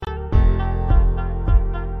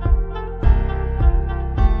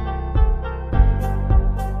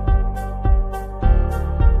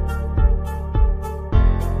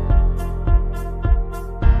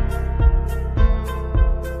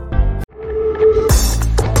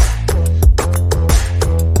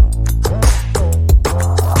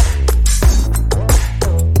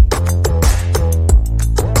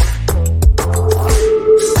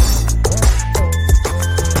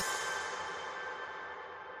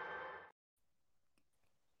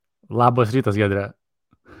Labas rytas, Giedre.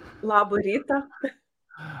 Labą rytą.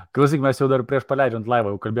 Klausyk, mes jau dar prieš paleidžiant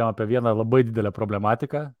laivą jau kalbėjome apie vieną labai didelę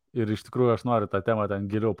problematiką ir iš tikrųjų aš noriu tą temą ten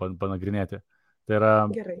giliau panagrinėti. Tai yra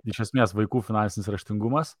Gerai. iš esmės vaikų finansinis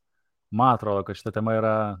raštingumas. Man atrodo, kad šita tema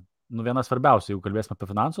yra viena svarbiausių, jeigu kalbėsime apie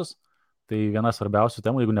finansus, tai viena svarbiausių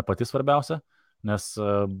temų, jeigu ne pati svarbiausia, nes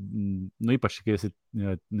ypač kai esi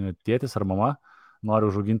tėtis ar mama, nori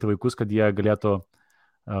užauginti vaikus, kad jie galėtų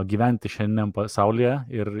gyventi šiandien pasaulyje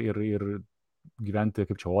ir gyventi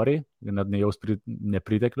kaip čia oriai, net nejaus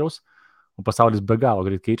nepritekliaus, o pasaulis be galo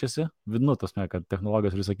greit keičiasi, tasme, kad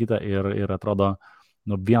technologijos ir visa kita ir atrodo,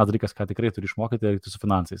 vienas dalykas, ką tikrai turi išmokyti, tai su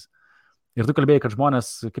finansais. Ir tu kalbėjai, kad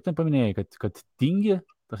žmonės, kaip ten paminėjai, kad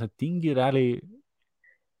tingi realiai.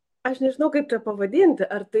 Aš nežinau, kaip tai pavadinti,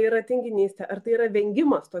 ar tai yra tinginystė, ar tai yra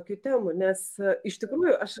vengimas tokių temų, nes iš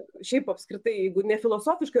tikrųjų, aš šiaip apskritai, jeigu ne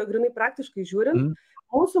filosofiškai, o grinai praktiškai žiūrint,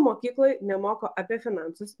 mūsų mokykloje nemoko apie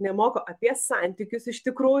finansus, nemoko apie santykius iš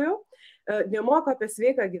tikrųjų, nemoko apie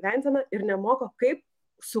sveiką gyvenseną ir nemoko, kaip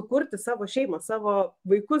sukurti savo šeimą, savo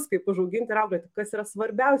vaikus, kaip užauginti ir auklėti, kas yra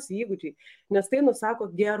svarbiausi įgūdžiai, nes tai nusako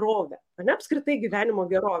gerovę, ne apskritai gyvenimo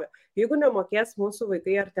gerovę. Jeigu nemokės mūsų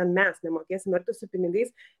vaikai, ar ten mes nemokėsim elgtis su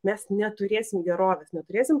pinigais, mes neturėsim gerovės,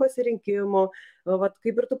 neturėsim pasirinkimų, vat,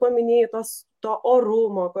 kaip ir tu paminėjai, to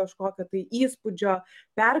orumo kažkokio, tai įspūdžio,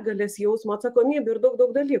 pergalės jausmo, atsakomybė ir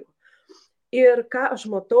daug dalykų. Ir ką aš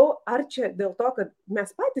matau, ar čia dėl to, kad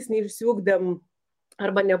mes patys neišsiugdėm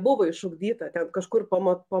arba nebuvo išugdyta ten kažkur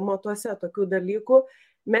pamatuose tokių dalykų,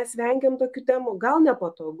 mes vengiam tokių temų, gal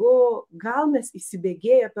nepatogu, gal mes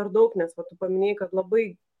įsibėgėję per daug, nes tu paminėjai, kad labai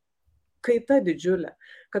kaita didžiulė,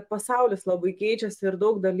 kad pasaulis labai keičiasi ir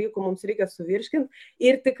daug dalykų mums reikia suvirškinti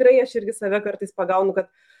ir tikrai aš irgi save kartais pagaunu, kad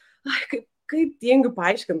kaip tingiu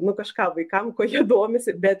paaiškinti, kažką vaikam, ko jie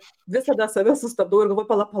domisi, bet visada save sustabdau ir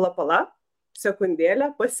galvoju, pala, sekundėlę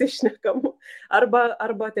pasišnekam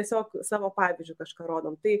arba tiesiog savo pavyzdžių kažką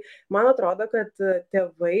rodom. Tai man atrodo, kad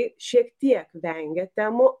tėvai šiek tiek vengia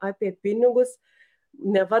temų apie pinigus,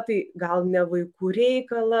 neva tai gal ne vaikų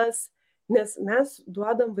reikalas, nes mes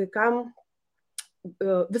duodam vaikam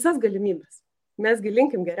visas galimybės. Mes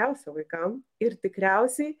gilinkim geriausią vaikam ir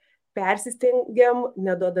tikriausiai persistengiam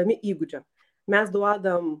neduodami įgūdžio. Mes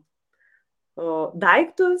duodam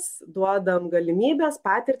daiktus, duodam galimybės,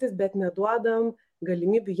 patirtis, bet neduodam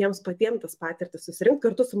galimybių jiems patiems tas patirtis susirinkti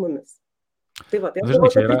kartu su mumis. Tai va, tai žinai,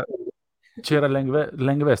 čia yra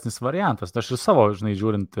lengvesnis variantas. Aš ir savo,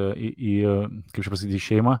 žiūrint į kaip čia pasakyti,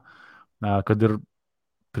 šeimą, kad ir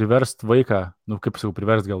priverst vaiką, kaip sakau,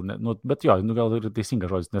 priverst gal, bet jo, gal ir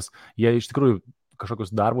teisingas žodis, nes jie iš tikrųjų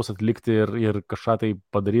kažkokius darbus atlikti ir kažką tai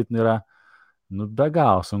padaryti yra, be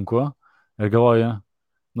galo sunku. Ir galvoju,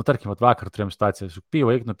 tarkim, vakar turėjom situaciją,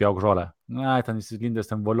 eik nupjauk žolę. Ten įsigindęs,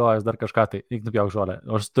 ten voliojas, dar kažką, tai eik nupjauk žolę.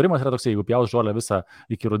 O sutarimas yra toks, jeigu pjaus žolę visą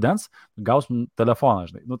iki rudens, gausim telefoną,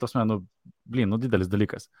 žinai. Didelis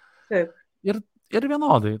dalykas. Taip. Ir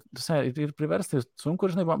vienodai, ir priversti sunku,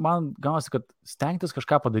 žinai, man gaunasi, kad stengtis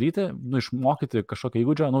kažką padaryti, išmokyti kažkokią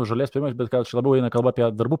įgūdžią, žolės pirmas, bet kad čia labiau eina kalba apie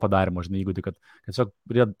darbų padarimo, žinai, įgūdį, kad tiesiog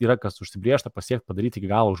yra kas užsibriežta, pasiekti, padaryti iki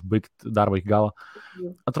galo, užbaigti darbą iki galo.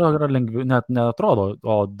 Atrodo, yra lengviau, net neatrodo,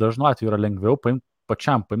 o dažnu atveju yra lengviau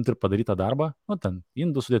pačiam paimti ir padaryti tą darbą, ten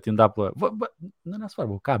indų sudėti, indaplovę,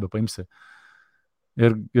 nesvarbu, ką be paimsi.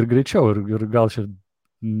 Ir greičiau, ir gal čia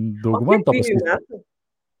daugumą to pasakyti.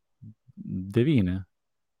 9.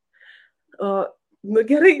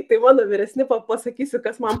 Gerai, tai mano vyresni pasakysiu,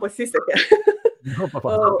 kas man pasisekė.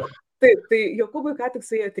 Taip, tai Jokūbui ką tik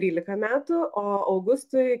suėjo 13 metų, o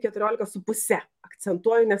Augustui 14,5.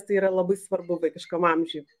 Akcentuoju, nes tai yra labai svarbu vaikiškam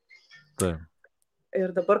amžiui. Taip.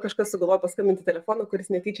 Ir dabar kažkas sugalvoja paskambinti telefoną,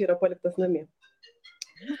 kuris netyčia yra paliktas namie.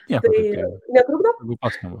 Nieko, tai netrukdo?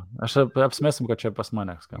 Aš apsimesim, kad čia pas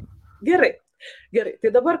mane skamba. Gerai. Tai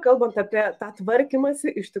dabar kalbant apie tą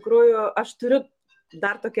tvarkymąsi, iš tikrųjų aš turiu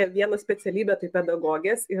dar tokią vieną specialybę, tai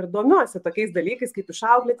pedagogės, ir domiuosi tokiais dalykais, kaip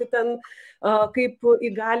išauklėti ten, kaip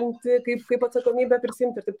įgalinti, kaip atsakomybę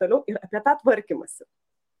prisimti ir taip toliau, ir apie tą tvarkymąsi.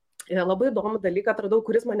 Ir labai įdomų dalyką atradau,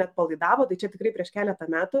 kuris mane atpalaidavo, tai čia tikrai prieš keletą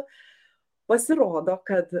metų. Pasirodo,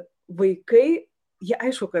 kad vaikai,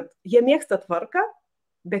 aišku, kad jie mėgsta tvarką,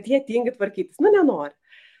 bet jie tingi tvarkytis, nenori.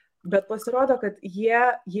 Bet pasirodo, kad jie,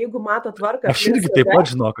 jeigu mato tvarką... Aš irgi taip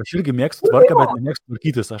pat žinok, aš irgi mėgstu tvarką, bet nemėgstu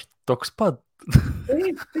tvarkytis, aš toks pat.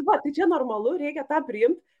 Tai čia normalu, reikia tą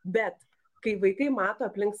priimti, bet kai vaikai mato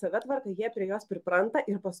aplink save tvarką, jie prie jos pripranta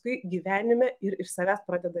ir paskui gyvenime ir iš savęs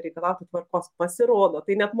pradeda reikalauti tvarkos. Pasirodo,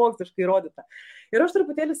 tai net moksliškai įrodyta. Ir aš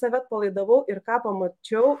truputėlį save atpalaidavau ir ką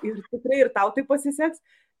pamačiau, ir tikrai ir tau tai pasiseks,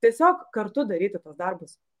 tiesiog kartu daryti tos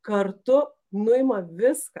darbus. Kartu nuima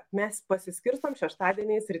viską. Mes pasiskirstom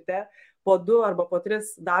šeštadieniais ryte po 2 arba po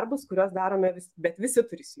 3 darbus, kuriuos darome, bet visi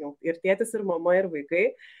turi įsijungti. Ir tėtis, ir mama, ir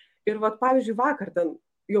vaikai. Ir vat, pavyzdžiui, vakar ten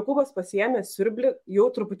Jokūbas pasiėmė siurblį jau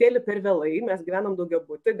truputėlį per vėlai, mes gyvenam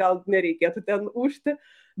daugiabutį, gal nereikėtų ten užti,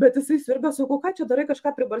 bet jisai siurbė, sakau, ką čia darai,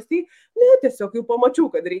 kažką pribarstai? Ne, tiesiog jau pamačiau,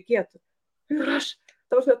 kad reikėtų. Ir aš,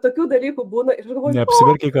 tokių dalykų būna. Ir aš galvoju,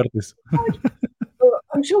 neapsiverkiai kartais.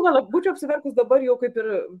 Anksčiau gal būčiau apsiverkus, dabar jau kaip ir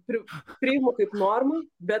priimu kaip normą,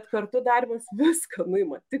 bet kartu darbas viską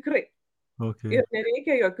nuima, tikrai. Okay. Ir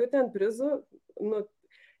nereikia jokių ten prizų, nu,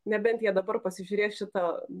 nebent jie dabar pasižiūrės šitą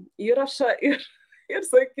įrašą ir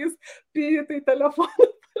sakys, pijai tai telefoną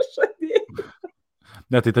pažadėjai.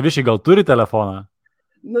 Ne, tai tavišiai gal turi telefoną?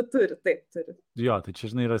 Nu, turi, taip, turi. Jo, tai čia,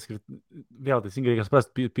 žinai, yra vėl teisingai reikia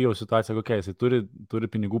suprasti, pijau situaciją kokia, jisai turi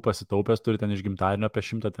pinigų pasitaupęs, turi ten iš gimtadienio apie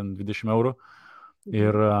 120 eurų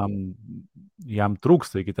ir jam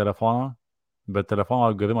trūksta iki telefono, bet telefono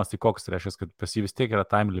gavimas tai koks, tai reiškia, kad pas jį vis tiek yra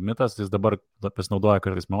time limitas, jis dabar pasinaudoja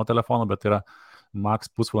kartais mano telefoną, bet yra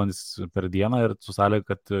maks pusvalandis per dieną ir su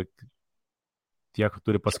sąlyga, kad tiek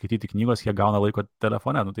turi paskaityti knygos, kiek gauna laiko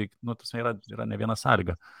telefone. Nu, tai tas yra ne viena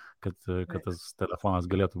sąlyga, kad tas telefonas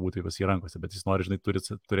galėtų būti pas jį rankose, bet jis nori, žinai,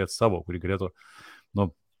 turėti savo, kurį galėtų,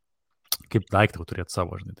 nu, kaip daiktą turėti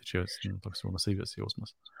savo, žinai, tai čia toks jau nusaivės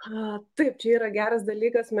jausmas. Taip, čia yra geras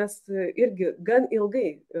dalykas, mes irgi gan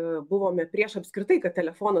ilgai buvome prieš apskritai, kad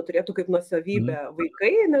telefoną turėtų kaip nuosavybę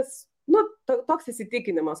vaikai, nes toks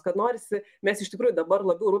įsitikinimas, kad norisi, mes iš tikrųjų dabar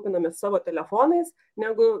labiau rūpinamės savo telefonais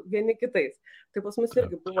negu vieni kitais. Tai pas mus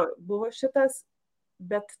irgi buvo šitas,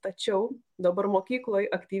 bet tačiau dabar mokykloje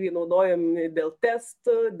aktyviai naudojami dėl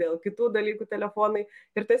testų, dėl kitų dalykų telefonai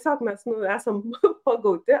ir tiesiog mes esam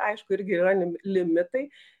pagauti, aišku, irgi yra limitai,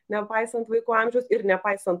 nepaisant vaikų amžiaus ir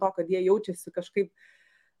nepaisant to, kad jie jaučiasi kažkaip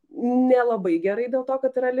nelabai gerai dėl to,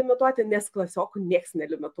 kad yra limituoti, nes klasiokų nieks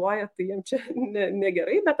nelimituoja, tai jiems čia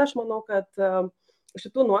negerai, bet aš manau, kad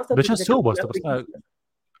šitų nuostatų... Bet čia siaubas, ta prasme,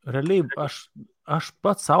 realiai aš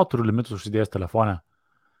pats savo turiu limitus užsidėjęs telefonę.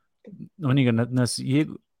 Nes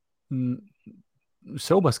jeigu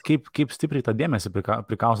siaubas, kaip stipriai tą dėmesį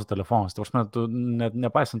prikausto telefonas. Tai prasme, tu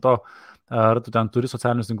nepaisant to, ar tu ten turi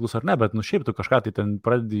socialinius tinklus ar ne, bet šiaip tu kažką tai ten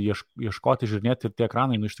pradedi ieškoti, žiūrėti ir tie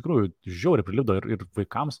ekranai, iš tikrųjų, žiauriai prilipdo ir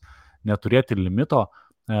vaikams neturėti limito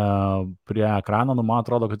prie ekrano, man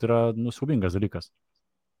atrodo, kad yra siaubingas dalykas.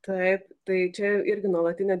 Taip, tai čia irgi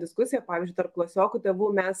nuolatinė diskusija, pavyzdžiui, tarp klasiokų tėvų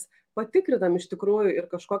mes patikrinam iš tikrųjų ir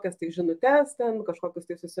kažkokias tai žinutes ten, kažkokius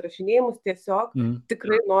tai susirašinėjimus, tiesiog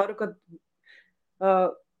tikrai noriu,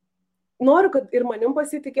 kad ir manim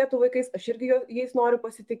pasitikėtų vaikais, aš irgi jais noriu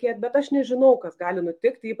pasitikėti, bet aš nežinau, kas gali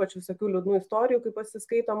nutikti, ypač visokių liūdnų istorijų, kai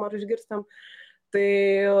pasiskaitom ar išgirstam. Tai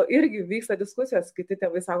irgi vyksta diskusijos, kiti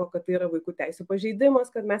tėvai sako, kad tai yra vaikų teisų pažeidimas,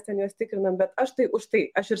 kad mes ten juos tikrinam, bet aš tai už tai,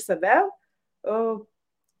 aš ir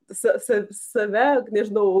save,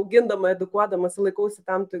 nežinau, augindama, edukuodamas, laikausi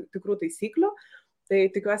tam tikrų taisyklių,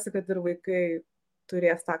 tai tikiuosi, kad ir vaikai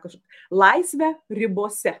turės tą kažkokią laisvę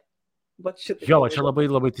ribose. Jo, čia labai,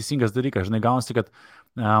 labai teisingas dalykas, žinai, gaunasi, kad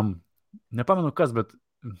nepamenu kas, bet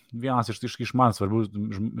vienas iš man svarbių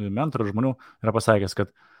mentorių žmonių yra pasakęs,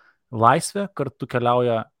 kad laisvė kartu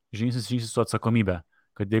keliauja žingsnis su atsakomybė,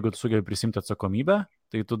 kad jeigu tu sugebi prisimti atsakomybę,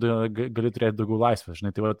 tai tu gali turėti daugiau laisvės,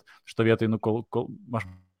 žinai, tai šito vietoj, aš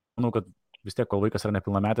manau, kad vis tiek, kol vaikas yra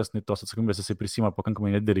nepilnametis, tos atsakomybės jisai prisima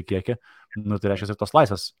pakankamai nedidelį kiekį, tai reiškia, ir tos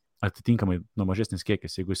laisvės atitinkamai mažesnis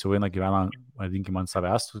kiekis, jeigu jis jau eina gyvena, vadinkime, ant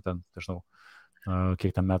savęs, ten, nežinau,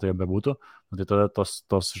 kiek tam metų jo bebūtų, tai tada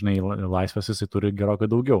tos, žinai, laisvės jisai turi gerokai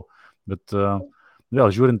daugiau. Bet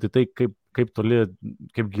vėl, žiūrint į tai, kaip toli,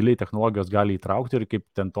 kaip giliai technologijos gali įtraukti ir kaip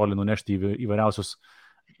ten toli nunešti įvairiausius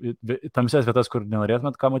tamsias vietas, kur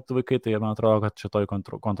nenorėtumėt, ką matyti vaikai, tai man atrodo, kad šitoj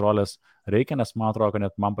kontrolės reikia, nes man atrodo, kad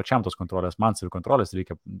net man pačiam tos kontrolės, man savikontrolės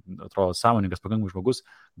reikia, atrodo, sąmoningas, pakankamai žmogus,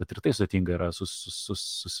 bet ir tai sudėtinga yra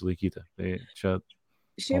susilaikyti. Tai čia...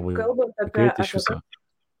 Šiaip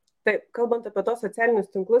kalbant apie tos socialinius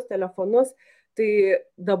tinklus, telefonus, tai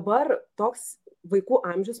dabar toks vaikų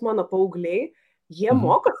amžius, mano paaugliai, jie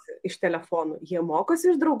mokosi iš telefonų, jie mokosi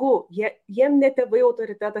iš draugų, jiem ne tėvai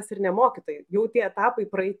autoritetas ir ne mokytojai, jau tie etapai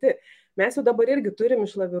praeiti. Mes jau dabar irgi turim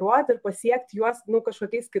išlaviruoti ir pasiekti juos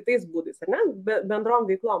kažkokiais kitais būdais, ar ne, bendrom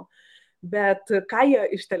veiklom. Bet ką jie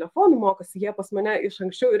iš telefonų mokosi, jie pas mane iš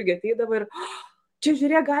anksčiau irgi ateidavo ir čia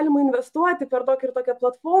žiūrėk, galima investuoti per tokią ir tokią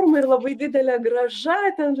platformą ir labai didelė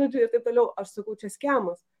grąža ten, žodžiu, ir taip toliau. Aš sakau, čia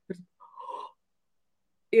skemas.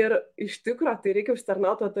 Ir iš tikrųjų, tai reikia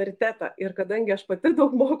užtarnauti autoritetą. Ir kadangi aš pati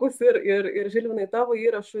daug mokusi ir Žilvinai tavo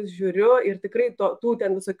įrašus žiūriu ir tikrai tų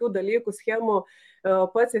ten visokių dalykų, schemų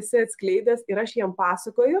pats esi atskleidęs ir aš jiem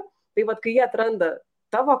pasakoju, Tai vat, kai jie atranda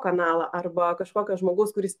tavo kanalą arba kažkokio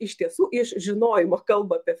žmogaus, kuris iš tiesų iš žinojimo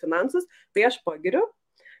kalba apie finansus, tai aš pagiriu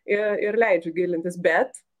ir leidžiu gilintis,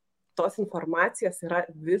 bet tos informacijos yra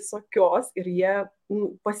visokios ir jie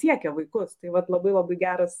pasiekia vaikus. Tai vat, labai labai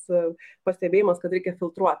geras pastebėjimas, kad reikia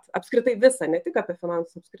filtruoti. Apskritai visą, ne tik apie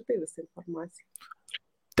finansus, apskritai visą informaciją.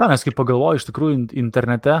 Ta, nes kaip pagalvoju, iš tikrųjų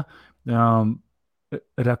internete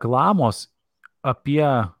reklamos apie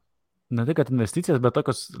ne tai, kad investicijas, bet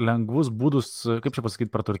tokius lengvus būdus, kaip čia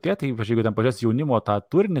pasakyti, praturtėti, ypač jeigu ten pažiūrės jaunimo tą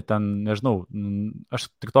turinį, ten, nežinau, aš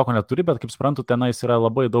tik to, ko neturiu, bet kaip suprantu, tenais yra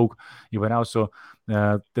labai daug įvairiausių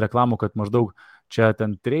reklamų, kad maždaug čia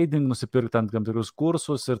ten trading, nusipirkti tam tikrus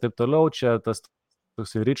kursus ir taip toliau, čia tas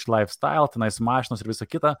toks rich lifestyle, tenais mašinos ir visa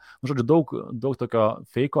kita, žodžiu, daug tokio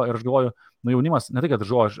feiko ir aš galvoju, jaunimas, ne tai, kad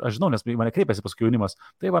aš žinau, nes mane kreipiasi paskui jaunimas,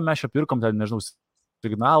 tai va mes čia pirkom, ten, nežinau,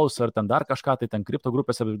 signalus ar ten dar kažką, tai ten kripto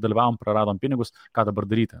grupėse dalyvavom, praradom pinigus, ką dabar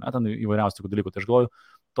daryti, ten įvairiausių tokių dalykų. Tai aš galvoju,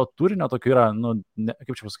 to turinio tokio yra,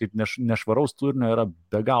 kaip čia pasakyti, nešvaraus turinio yra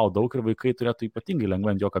be galo daug ir vaikai turėtų ypatingai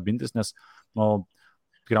lengvai ant jo kabintis, nes,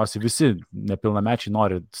 tikriausiai visi nepilnamečiai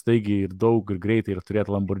nori staigiai ir daug ir greitai ir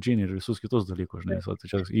turėti Lamborghini ir visus kitus dalykus, žinai, tai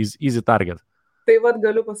čia easy target. Tai vad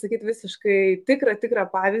galiu pasakyti visiškai tikrą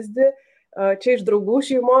pavyzdį. Čia iš draugų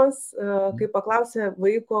šeimos, kai paklausė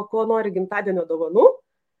vaiko, ko nori gimtadienio dovanų,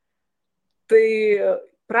 tai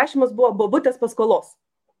prašymas buvo bobutės paskolos.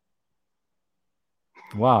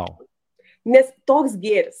 Wow. Nes toks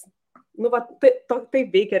gėris.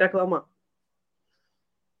 Taip veikia reklama.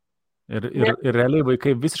 Ir realiai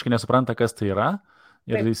vaikai visiškai nesupranta, kas tai yra.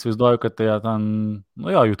 Ir įsivaizduoju, kad tai ten,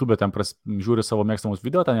 YouTube ten žiūri savo mėgstamus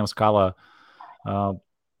video, ten jiems kala,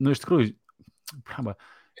 iš tikrųjų,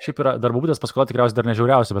 šiaip yra, dar bobutės paskola tikriausiai dar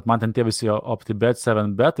nežiauriausia, bet man ten tie visi OptiBet,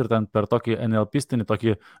 7Bet ir ten per tokį NLP-stinį,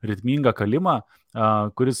 tokį ritmingą kalimą,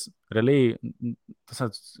 kuris realiai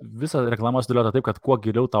visą reklamą sudėliota taip, kad kuo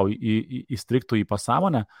giliau tau įstriktų į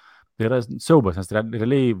pasąmonę, tai yra siaubas, nes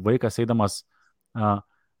realiai vaikas eidamas,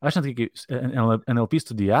 aš net kai NLP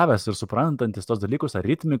studijavęs ir suprantantis tos dalykus,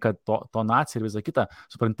 ritmiką, tonaciją ir visą kitą,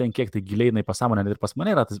 suprantant, kiek tai giliai į pasąmonę ir pas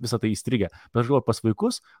mane yra visą tai įstrigę. Bet aš galvoju, pas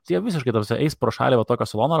vaikus, tai jie visiškai eis pro šalį tokio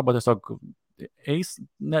salono arba tiesiog eis,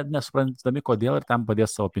 nesuprantami kodėl ir ten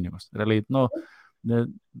padės savo pinigus. Realiai,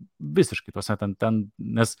 visiškai tuose ten,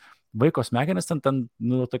 nes vaiko smegenis ten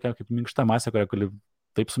tokia kaip minkšta masė, kurią gali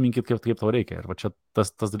taip suminkyti, kaip tau reikia. Ir va čia tas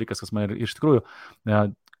dalykas, kas mane iš tikrųjų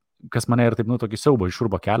kas mane ir taip, tokį siaubą iš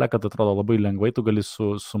urbo kelią, kad atrodo labai lengvai tu gali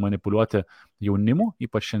sumanipuliuoti jaunimu,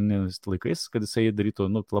 ypač šiandien laikais, kad jisai darytų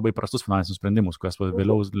labai prastus finansinius sprendimus, kurias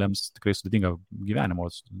vėliau lems tikrai sudėtingą gyvenimo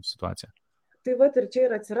situaciją. Tai va ir čia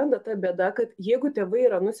ir atsiranda ta bėda, kad jeigu tėvai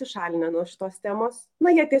yra nusišalinę nuo šitos temos,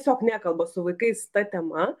 jie tiesiog nekalba su vaikais ta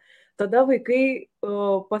tema, tada vaikai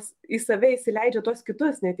į save įsileidžia tos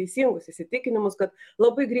kitus neteisingus įsitikinimus, kad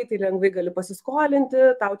labai greitai lengvai gali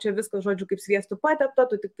pasiskolinti, tau čia viskas, žodžiu, kaip sviestų patepta,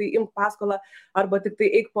 tu tik tai imk paskolą arba tik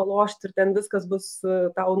tai eik palošti ir ten viskas bus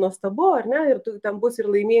tau nuostabu, ar ne, ir tu ten bus ir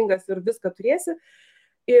laimingas ir viską turėsi.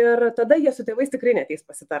 Ir tada jie su tėvais tikrai neteis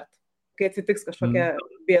pasitart. Kai atsitiks kažkokia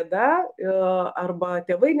bėda arba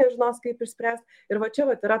tėvai nežinos, kaip išspręsti. Ir va čia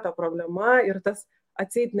yra ta problema ir tas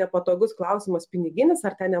atseit nepatogus klausimas piniginis,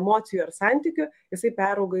 ar ten emocijų ar santykių, jisai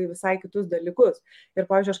perauga į visai kitus dalykus. Ir,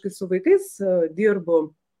 pavyzdžiui, aš kai su vaikais dirbu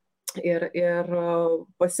ir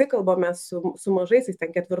pasikalbame su mažaisiais,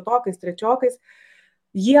 ten 4-okais, 3-okais,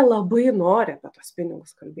 jie labai nori apie tos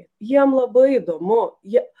pinigus kalbėti. Jiem labai įdomu.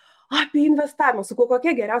 Apie investavimą. Sakau,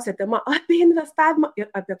 kokia geriausia tema? Apie investavimą ir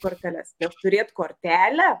apie korteles. Nes turėt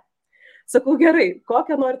kortelę. Sakau, gerai,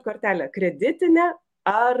 kokią norit kortelę? Kreditinę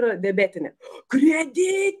ar debetinę?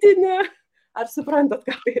 Kreditinę! Ar suprantat,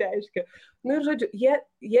 ką tai reiškia? Ir žodžiu,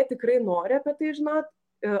 jie tikrai nori apie tai žinot.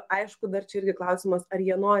 Aišku, dar čia irgi klausimas, ar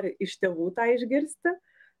jie nori iš tėvų tą išgirsti,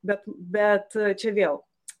 bet čia vėl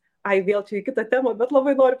čia į kitą temą, bet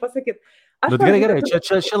labai noriu pasakyti. Bet gerai,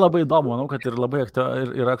 čia labai įdomu, manau, kad ir labai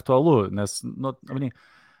aktualu, nes,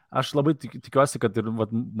 aš labai tikiuosi, kad ir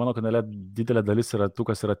mano kanale didelė dalis yra tų,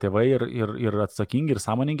 kas yra tėvai ir atsakingi ir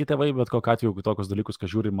sąmoningi tėvai, bet kokiu atveju tokius dalykus, ką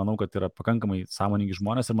žiūri, manau, kad yra pakankamai sąmoningi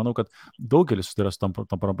žmonės ir manau, kad daugelis susiduria su tom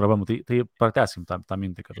problemom. Tai pratęskim tą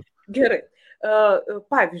mintį. Kad... Gerai.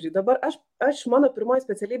 Pavyzdžiui, dabar mano pirmoji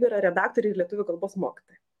specialybė yra redaktorė ir lietuvių kalbos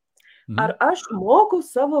mokytoja. Ar aš mokau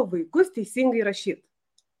savo vaikus teisingai rašyti?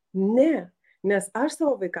 Ne, nes aš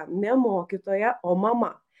savo vaikam ne mokytoja, o mama.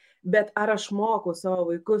 Bet ar aš mokau savo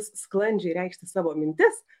vaikus sklandžiai reikšti savo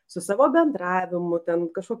mintis, su savo bendravimu, ten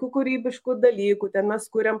kažkokių kūrybiškų dalykų, ten mes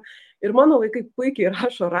kuriam. Ir mano vaikai puikiai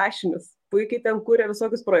rašo rašinius, puikiai ten kuria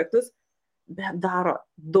visokius projektus, bet daro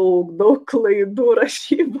daug klaidų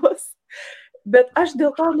rašybos. Bet aš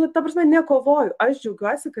dėl to, ta prasme, nekovoju. Aš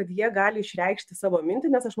džiaugiuosi, kad jie gali išreikšti savo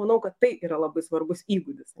mintį, nes aš manau, kad tai yra labai svarbus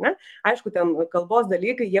įgūdis. Ne? Aišku, ten kalbos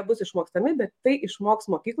dalykai, jie bus išmokstami, bet tai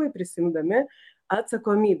išmoks mokyklai prisimdami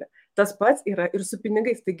atsakomybę. Tas pats yra ir su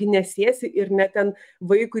pinigais. Taigi nesėsi ir net ten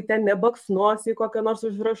vaikui ten nebaksnosi kokią nors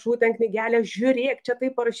užrašų, ten knygelę, žiūrėk, čia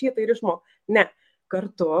tai parašyta ir išmok. Ne,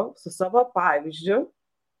 kartu su savo pavyzdžiu,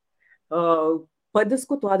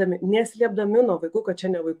 padiskutuodami, neslėpdami nuo vaikų, kad čia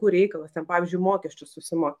ne vaikų reikalas, ten pavyzdžiui mokesčius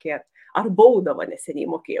susimokėti, ar baudavą neseniai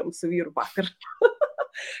mokėjom su vyru vakar.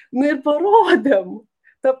 Ir parodėm.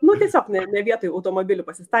 Tiesiog ne vietoj automobilių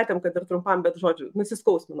pasistatėm, kad ir trumpam, bet žodžiu,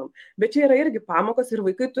 nusiskausminom. Bet čia yra irgi pamokos ir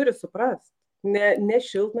vaikai turi suprasti. Ne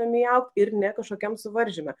šiltnamį augti ir ne kažkokiam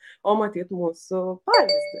suvaržyme, o matyti mūsų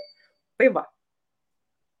pavyzdį. Tai va.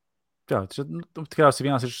 Čia tikriausiai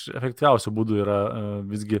vienas iš efektyviausių būdų yra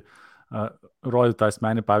visgi rodyti tą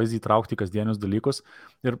asmenį pavyzdį, įtraukti kasdienius dalykus.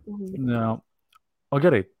 O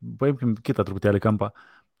gerai, paimkim kitą truputėlį kampą.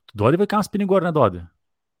 Tu duodi vaikams pinigų ar neduodi?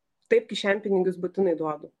 Taip, kišenpinigius būtinai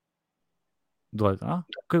duodu. Duodi,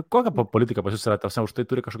 kokią politiką pas jūs yra? Tarsi už tai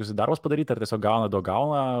turi kažkokius darbus padaryti, ar tiesiog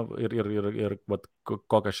gauna ir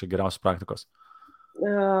kokios čia geriausios praktikos?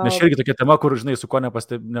 Nes čia irgi tokia tema, kur, žinai, su ko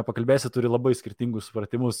nepakalbėsi, turi labai skirtingus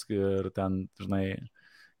supratimus ir ten, žinai,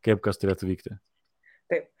 kaip kas turėtų vykti.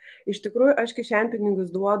 Taip. Iš tikrųjų, aš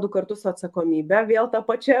kišenpinigius duodu kartu su atsakomybė, vėl ta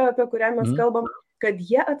pačia, apie kurią mes kalbam, kad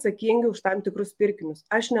jie atsakingi už tam tikrus pirkinius.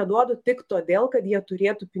 Aš neduodu tik todėl, kad jie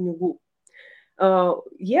turėtų pinigų.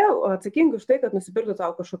 Jie atsakingi už tai, kad nusipirktų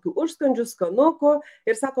tau kažkokių užskandžių, skanukų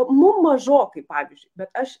ir sako, mažokai, pavyzdžiui.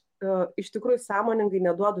 Bet aš iš tikrųjų sąmoningai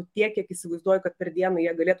neduodu tiek, kiek įsivaizduoju, kad per dieną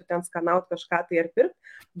jie galėtų ten skanauti kažką tai ir pirkti.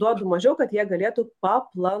 Duodu mažiau, kad jie galėtų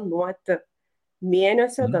paplanuoti.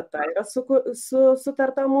 Mėnesio data yra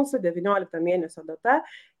sutarta mūsų, 19 mėnesio data,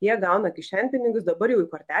 jie gauna kišenpinigius, dabar jau į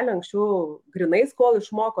kortelę, anksčiau grinais, kol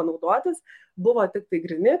išmoko naudotis, buvo tik tai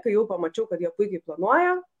grini, kai jau pamačiau, kad jie puikiai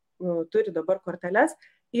planuoja, turi dabar korteles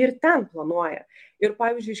ir ten planuoja. Ir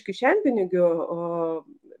pavyzdžiui, iš kišenpinigių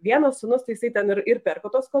vienas sūnus, tai jisai ten ir perka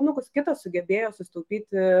tos skanukus, kitas sugebėjo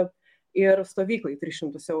sustaupyti ir stovyklai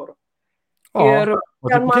 300 eurų. O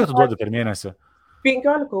tai kiek tu duodi per mėnesį?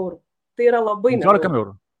 15 eurų. Tai yra labai nedaug. 15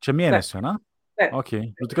 eurų. Čia mėnesio, na? Taip. Ok.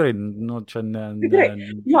 Tikrai, čia ne... Tikrai.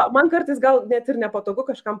 Jo, man kartais gal net ir nepatogu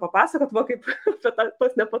kažkam papasakot, kaip apie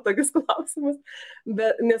tos nepatogius klausimus,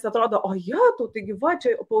 nes atrodo, taigi va,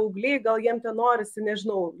 čia paaugliai, gal jiem ten norisi,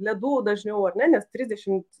 nežinau, ledų dažniau ar ne, nes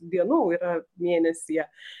 30 dienų yra mėnesyje,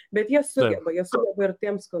 bet jie sugeba ir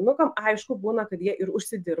tiems skanukam, aišku, būna, kad jie ir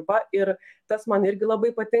užsidirba ir tas man irgi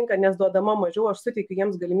labai patinka, nes duodama mažiau, aš suteikiu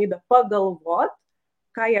jiems galimybę pagalvoti,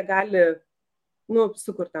 ką jie gali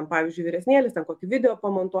sukurti, ten, pavyzdžiui, vyresnėlis, ten kokį video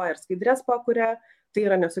pamontuoja ir skaidrės pakuria, tai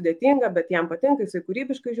yra nesudėtinga, bet jam patinka, jisai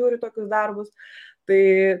kūrybiškai žiūri tokius darbus. Tai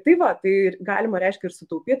galima, reiškia, ir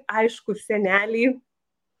sutaupyti. Aišku, seneliai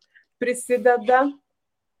prisideda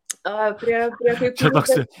prie kai kurių. Čia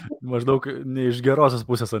toks maždaug ne iš gerosios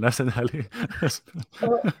pusės, o ne seneliai.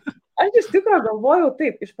 Aš iš tikrųjų galvojau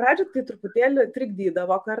taip, iš pradžių tai truputėlį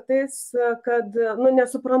trikdydavo kartais, kad,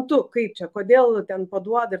 nesuprantu, kaip čia, kodėl ten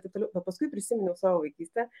paduoda ir taip toliau, bet paskui prisiminiau savo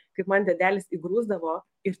vaikystę, kaip man dėdelis įgrūsdavo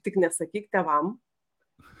ir tik nesakyk tėvam,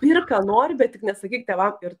 pirka nori, bet tik nesakyk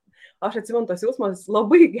tėvam ir aš atsimenu, tas jausmas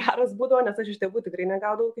labai geras būdavo, nes aš iš tėvų tikrai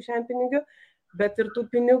negaudavau kišenpinigių, bet ir tų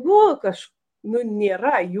pinigų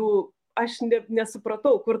nėra jų. Aš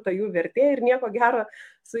nesupratau, kur ta jų vertė ir nieko gero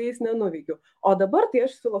su jais nenuveikiu. O dabar tai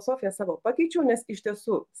aš filosofiją savo pakeičiau, nes iš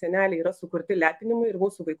tiesų seneliai yra sukurti lepinimui ir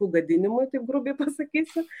mūsų vaikų gadinimui, taip grubiai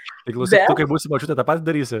pasakysiu. Tai klausyk, tu kai būsi močiutė, tą patį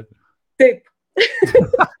darysi? Taip.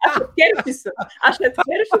 Aš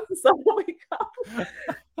atkeršysiu savo vaikams.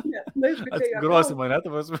 Atgrosi mane,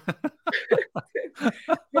 tavas.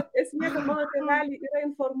 Esmė, kad mano tėveliai yra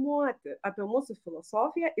informuoti apie mūsų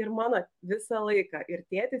filosofiją ir mano visą laiką. Ir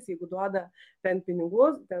tėtis, jeigu duoda ten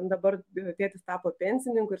pinigus, ten dabar tėtis tapo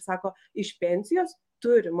pensininku ir sako, iš pensijos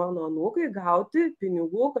turi mano anūkai gauti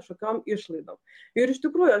pinigų kažkokiom išlaidom. Ir iš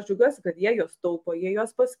tikrųjų aš džiaugiuosi, kad jie juos taupo, jie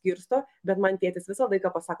juos paskirsto, bet man tėtis visą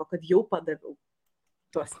laiką pasako, kad jau padaviau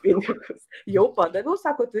tuos pinigus. Jau padaviau,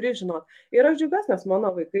 sako, turi žinot. Ir aš džiaugiuosi, nes mano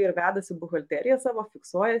vaikai ir vedasi buhalteriją savo,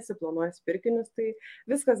 fiksuojasi, planuoja pirkinius, tai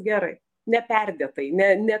viskas gerai. Neperdėtai,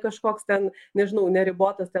 ne kažkoks ten, nežinau,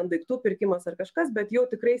 neribotas ten daiktų pirkimas ar kažkas, bet jau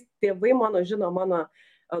tikrai tėvai mano žino mano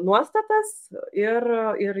nuostatas ir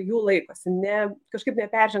jų laikosi. Kažkaip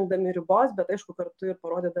neperžengdami ribos, bet aišku kartu ir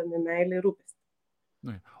parodydami meilę ir rūpestį.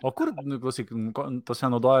 O kur, klausyk, tose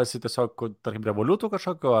naudojasi tiesiog, tarkim, revoliutų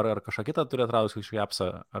kažkokio, ar kažką kitą turi atradus kažkokį apsą,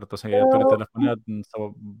 ar tose jie turi telefone savo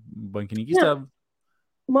bankininkystę?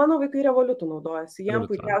 Mano vaikai revoliutų naudojasi, jiem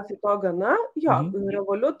Revoliutu. puikiausiai to gana. Jo,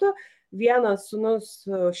 revoliutų, vienas sūnus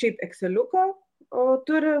šiaip Exceliuką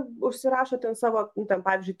turi, užsirašo ten savo, ten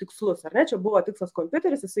pavyzdžiui, tikslus, ar ne, čia buvo tikslas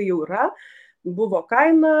kompiuteris, jisai jau yra, buvo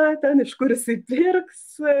kaina, ten iš kur jisai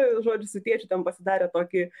pirks, žodžiu, su tėčiu ten pasidarė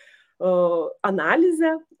tokį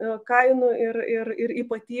analizę kainų ir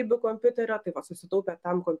ypatybių kompiuterio, tai va susitaupė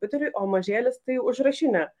tam kompiuteriui, o mažėlis tai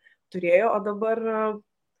užrašinę turėjo, o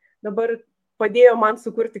dabar padėjo man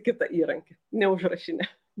sukurti kitą įrankį, neužrašinę.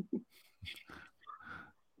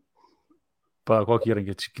 Kokį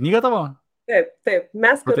įrankį? Knyga tavo? Taip,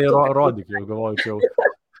 mes kartu. Tai rodyk, jau galvoju, čia jau.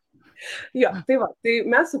 Jo, tai va, tai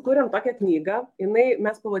mes sukūrėm tokią knygą,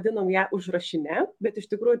 mes pavadinom ją užrašinę, bet iš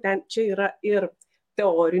tikrųjų čia yra ir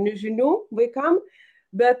teorinių žinių vaikam,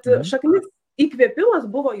 bet šaknis įkvėpimas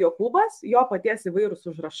buvo Jokūbas, jo paties įvairūs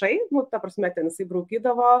užrašai, ta prasme, ten jisai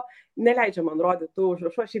braukydavo, neleidžia man rodyti tų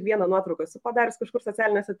užrašų, aš vieną nuotrauką esu padaręs kažkur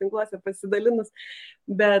socialinėse tinkluose pasidalinus,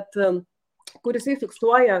 bet kur jisai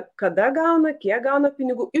fiksuoja, kada gauna, kiek gauna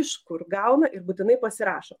pinigų, iš kur gauna ir būtinai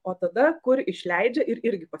pasirašo, o tada, kur išleidžia ir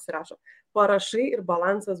irgi pasirašo. Parašai ir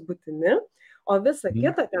balansas būtini, o visa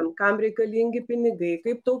kita ten, kam reikalingi pinigai,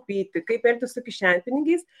 kaip taupyti, kaip elgtis su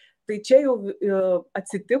kišenpinigiais, tai čia jau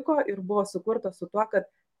atsitiko ir buvo sukurta su tuo,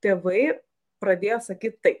 kad tėvai pradėjo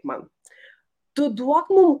sakyti taip man. Tu duok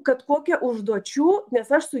mum, kad kokią užduočių, nes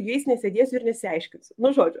aš su jais nesėdėsiu ir nesiaiškinsiu.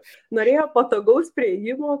 Nu, žodžiu, norėjo patogaus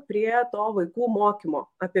prieimo prie to vaikų mokymo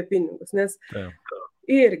apie pinigus, nes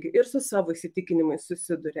irgi ir su savo įsitikinimais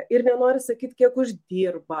susiduria, ir nenori sakyti, kiek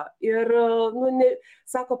uždirba, ir,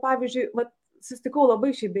 sako, pavyzdžiui, susitikau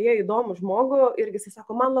labai šiaip beje įdomų žmogų, irgi jis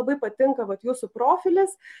sako, man labai patinka jūsų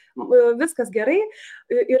profilis, viskas gerai,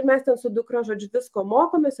 ir mes ten su dukra, žodžiu, visko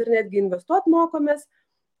mokomės ir netgi investuot mokomės,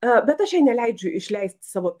 bet aš jai neleidžiu išleisti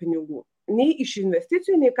savo pinigų. Nei iš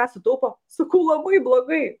investicijų, nei ką sutaupo. Sakau, labai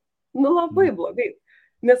blogai. Labai blogai.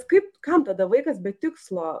 Nes kam tada vaikas be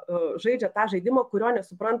tikslo žaidžia tą žaidimą, kurio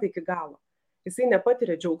nesupranta iki galo. Jisai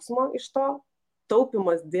nepatiria džiaugsmo iš to.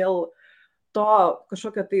 Taupimas dėl to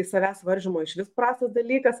kažkokio tai savęs varžymo iš vis prastas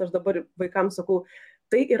dalykas. Aš dabar vaikams sakau,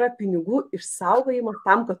 tai yra pinigų išsaugojimas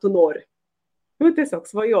tam, kad tu nori. Tiesiog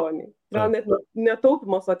svajoniai. Gal net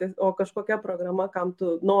netaupimas, o kažkokia programa, kam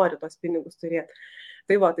tu nori tos pinigus turėti.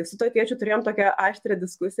 Tai va, tai su to tėčiu turėjom tokią aštrią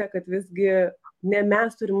diskusiją, kad visgi ne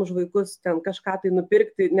mes turim už vaikus ten kažką tai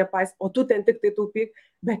nupirkti, o tu ten tik tai taupyk,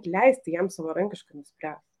 bet leisti jam savarankiškai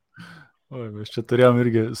nuspręsti. Mes čia turėjom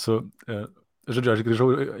irgi žodžiu, aš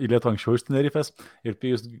grįžau į Lietuvą anksčiau iš Tenerifės ir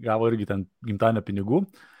Pijus gavo irgi ten gimtadienio pinigų.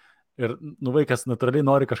 Ir vaikas natūraliai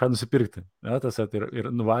nori kažką nusipirkti. Ir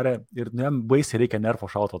nuvarė, ir jam baisiai reikia nerfo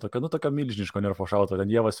šauto, tokio milžiniško nerfo šauto. Ten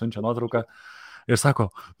Dievas siunčia nuotrauką ir sako,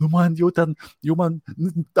 man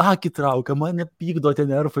akį traukia, man nepykdo tie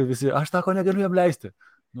nerfai visi, aš tako negaliu jam leisti.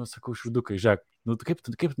 Sakau, širdukai, žiūrėk,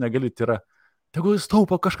 kaip negali, tai yra, tegu jis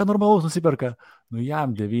taupo, kažką normalaus nusiperka.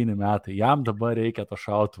 Jam 9 metai, jam dabar reikia to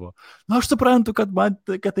šautuvo. Aš suprantu, kad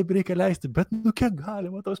taip reikia leisti, bet kiek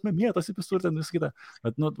galima, tos mėtos į visur ten visą kitą.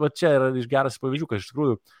 Bet čia yra iš geras pavyzdžių, kad iš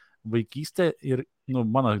tikrųjų vaikystė ir,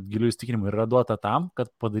 mano gilių įsitikinimų yra duota tam, kad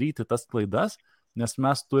padaryti tas klaidas, nes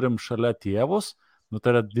mes turim šalia tėvus,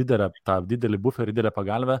 tai yra didelį buferį, didelę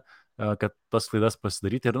pagalbę, kad tas klaidas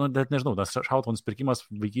pasidaryti. Ir, net nežinau, tas šautuvo nusipirkimas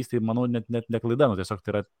vaikystėje, manau, net ne klaida, tiesiog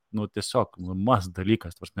tai yra, tiesiog mas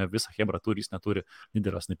dalykas. Visą hebrą turi, jis neturi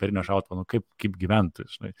didelio sniperinio šautuvo, kaip gyventi.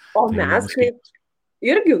 O mes kaip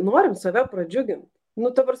irgi norim save pradžiuginti.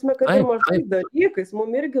 Ta prasme, kad ir mažais dalykais,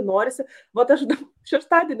 mums irgi norisi. Aš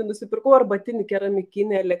šeštadienį nusipirkau arbatinį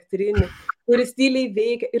keramikinį, elektrinį, kuris tyliai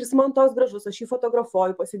veikia ir jis man toks gražus, aš jį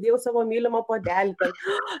fotografuoju, pasidėjau savo mylimą puodelį.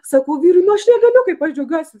 Sakau, vyrui, aš negaliu, kaip aš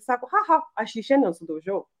džiaugiuosi. Sako, aš jį šiandien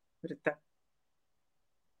sudaužiau ryte.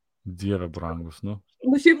 Dieve brangus,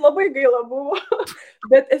 Šiaip labai gaila buvo,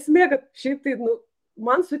 bet esmė, kad šiaip tai,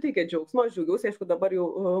 man suteikė džiaugsmo, aš džiaugiausi, aišku, dabar jau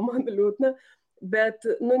man liūdna. Bet,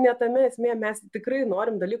 ne tame esmė, mes tikrai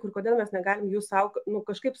norim dalykų ir kodėl mes negalim jų savo,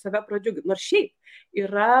 kažkaip save pradžiuginti. Nors šiaip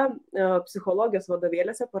yra psichologijos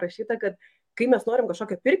vadovėliuose parašyta, kad kai mes norim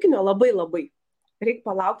kažkokio pirkinio labai, reikia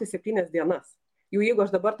palaukti 7 dienas. Jau jeigu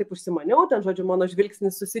aš dabar taip užsimaniau, ten, žodžiu, mano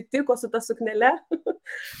žvilgsnis susitiko su ta suknele,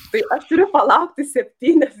 tai aš turiu palaukti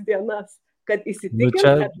 7 dienas, kad įsitikinti,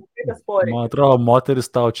 kad tas poreikis. Man atrodo, moteris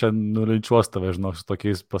tau čia nulinčiuos tave, žinau, su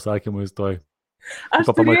tokiais pasakymais toj.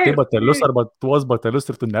 Tu pamatai batelius arba tuos batelius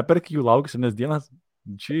ir tu neperki jų, lauki 7 dienas.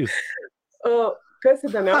 Jeez. Kas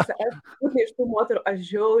įdomiausia, aš iš tų moterų, aš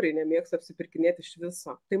žiauriai nemėgstu apsipirkinėti iš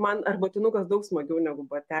viso. Tai man arbatinukas daug smagiau negu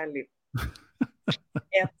bateliai.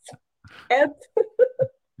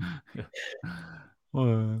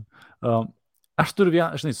 Aš turiu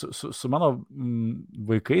vieną, žinai, su mano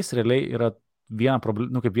vaikais realiai yra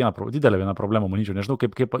didelė viena problema, manyčiau, nežinau,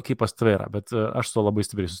 kaip pas tave yra, bet aš su to labai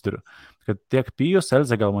stipriai susiduriu. Kad tiek Pijus,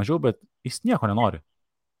 Elzė gal mažiau, bet jis nieko nenori.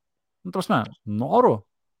 Nu, prasme, norų,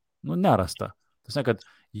 nerasta. Tiesiog, kad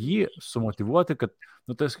jį sumotyvuoti, kad,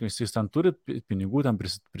 jis ten turi pinigų, ten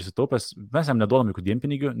prisitaupęs, mes jam neduodam jokių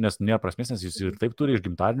dienpinigių, nes nėra prasmės, nes jis ir taip turi iš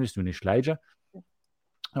gimtadienių, jis jų neišleidžia.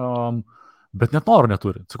 Bet net norų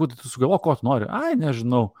neturi. Sakau, tai tu sugalvo, ko tu nori. Ai,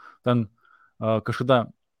 nežinau, ten kažkada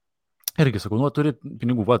irgi sakau, turi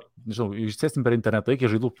pinigų, nežinau, išsėstim per internetą, iki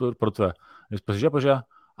žaidų parduotuvę. Jis pažiūrėjo,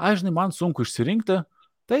 ai, žinai, man sunku išsirinkti,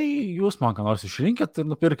 tai jūs man ką nors išrinkit ir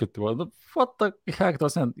nupirkit. What the heck,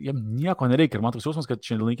 jiem nieko nereikia. Ir man toks jausmas, kad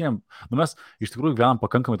šiandieniniam, mes iš tikrųjų gyvenam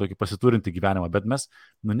pakankamai tokį pasiturinti gyvenimą, bet mes,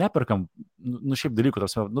 neperkam, šiaip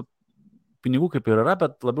dalykų, pinigų kaip ir yra,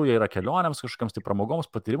 bet labiau jie yra kelionėms, kažkokiams tai pramogoms,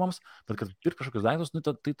 patyrimams, bet kad pirk kažkokius daiktus,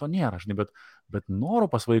 tai to nėra, žinai, bet noro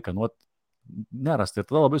pas vaiką, nerasti. Ir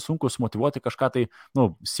tada labai sunku sumotyvuoti kažką tai,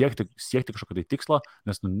 siekti kažkokio tai tikslo,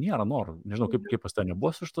 nes, nėra norų. Nežinau, kaip pas ten nebuvo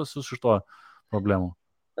su šito problemu.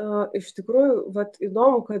 Iš tikrųjų,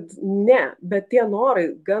 įdomu, kad ne, bet tie norai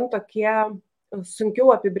gan tokie sunkiau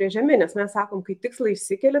apibrėžiami, nes mes sakom, kai tikslai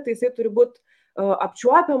išsikeli, tai jisai turi būti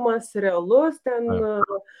apčiuopiamas, realus, ten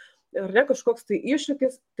ar ne kažkoks tai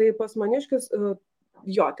iššūkis, tai pas maniškius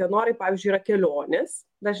jo, tie norai, pavyzdžiui, yra kelionės,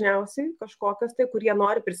 dažniausiai kažkokios tai, kur jie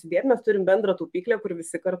nori prisidėti, mes turim bendrą taupyklę, kur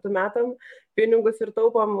visi kartu metam pinigus ir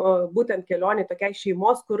taupom, būtent kelionė tokiai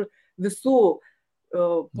šeimos, kur visų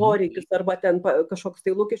poreikius arba ten kažkoks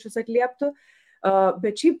tai lūkesčius atlieptų,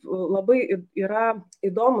 bet šiaip labai yra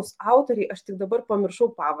įdomus autoriai, aš tik dabar pamiršau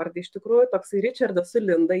pavardę, iš tikrųjų, toksai Richardas su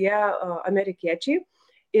Linda, jie amerikiečiai,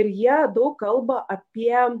 ir jie daug kalba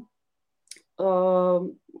apie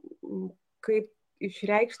kaip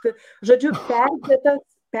išreikšti, žodžiu,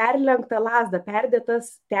 perlenktą lazdą,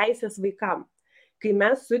 perdėtas teisės vaikam. Kai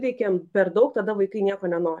mes suteikiam per daug, tada vaikai nieko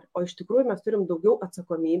nenori. O iš tikrųjų mes turim daugiau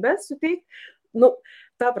atsakomybės suteikti.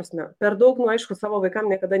 Ta prasme, per daug, aišku, savo vaikam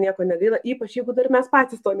niekada nieko negaila, ypač jeigu dar mes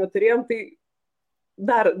patys to neturėjom, tai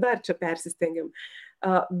dar čia persistengiam.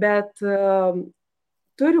 Bet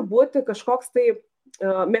turi būti kažkoks tai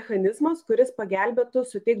mechanizmas, kuris pagelbėtų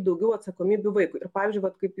suteikti daugiau atsakomybių vaikui. Ir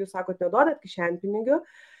pavyzdžiui, kaip jūs sakot, neduodat kišenpinigių,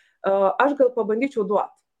 aš gal pabandyčiau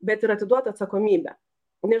duoti, bet ir atiduoti atsakomybę.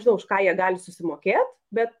 Nežinau, už ką jie gali susimokėti,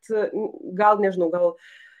 bet gal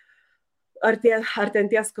ar ten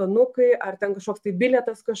tie skanukai, ar ten kažkoks tai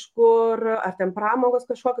bilietas kažkur, ar ten pramogos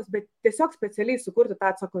kažkokios, bet tiesiog specialiai sukurti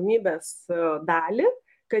tą atsakomybės dalį,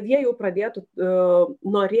 kad jie jau pradėtų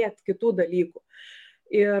norėti kitų dalykų.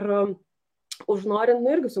 Ir užnorint,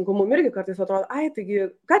 irgi sunku, mum irgi kartais atrodo,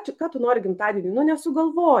 taigi, ką tu nori gimtadienį,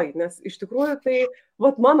 nesugalvoji, nes iš tikrųjų tai,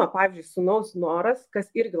 mano, pavyzdžiui, sūnaus noras,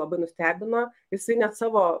 kas irgi labai nustebino, jisai net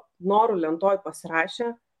savo norų lentoj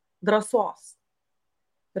pasirašė drąsos.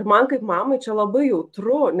 Ir man kaip mamai čia labai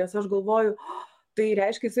jautru, nes aš galvoju, tai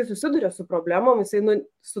reiškia, jisai susiduria su problemom, jisai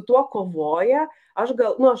su tuo kovoja, aš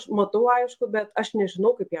matau, aišku, bet aš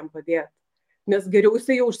nežinau, kaip jam padėti. Nes geriau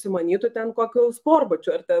jisai jau užsimanytų ten kokiu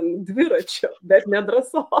sportbačiu ar ten dviračiu, bet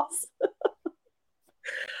nedrąsos.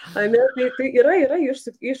 Tai yra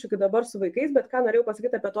iššūkių dabar su vaikais, bet ką norėjau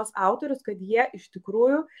pasakyti apie tos autorius, kad jie iš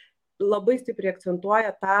tikrųjų labai stipriai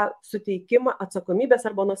akcentuoja tą suteikimą atsakomybės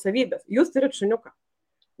arba nuosavybės. Jūs turit šuniuką.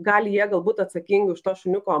 Gali jie galbūt atsakingi už to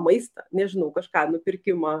šuniuko maistą, nežinau, kažką,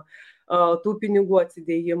 nupirkimą, tų pinigų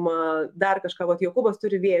atsidėjimą, dar kažką, Jokūbas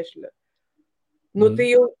turi vėžlį. Tai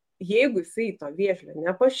jau jeigu jisai to vėžlio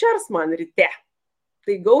nepašers man ryte,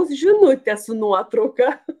 tai gaus žinutę su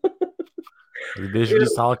nuotrauka.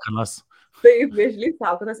 Vėžlys alkanas. Taip, vėžlys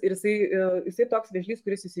alkanas ir jisai toks vėžlys,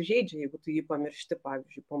 kuris įsižeidžia, jeigu tu jį pamiršti,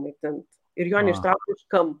 pavyzdžiui, pamaitinti. Ir jo neištraukti iš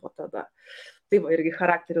kampo tada. Tai irgi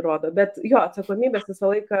charakterį rodo. Bet jo, atsakomybės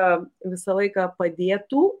visą laiką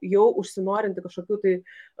padėtų jau užsinorinti kažkokių tai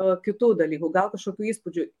kitų dalykų, gal kažkokių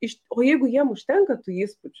įspūdžių. O jeigu jiem užtenka tų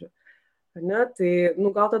įspūdžių, tai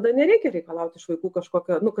gal tada nereikia reikalauti iš vaikų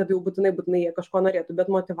kažkokio, kad jau būtinai jie kažko norėtų, bet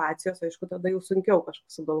motyvacijos, aišku, tada jau sunkiau kažką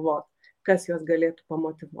sugalvoti, kas juos galėtų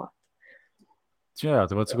pamotyvuoti. Čia,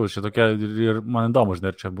 tai sakau, čia tokia ir man įdomu,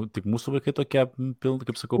 žinai, ar čia tik mūsų vaikai tokie,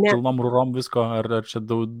 kaip sakau, pilnom rūrom visko, ar čia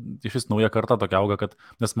iš vis nauja karta tokia auga,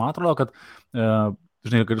 nes man atrodo, kad,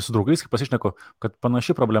 žinai, ir su draugais, kaip pasišneku, kad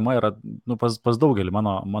panaši problema yra pas daugelį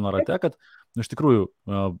mano rate, kad iš tikrųjų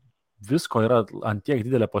visko yra ant tiek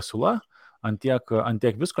didelė pasiūla, ant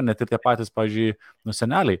tiek visko, net ir tie patys, pavyzdžiui,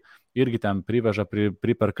 seneliai irgi ten priveža,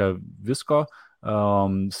 priperka visko,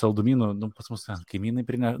 saldumynų, pas mus kaimynai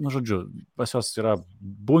žodžiu, pas jos yra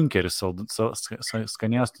bunkeris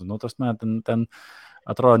skanėstų, ten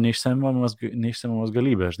atrodo neišsemiamas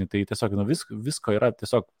galybė, žinai, tai tiesiog visko yra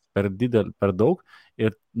tiesiog per daug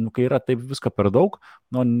ir kai yra taip visko per daug,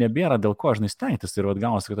 nebėra dėl ko, žinai, stengtis ir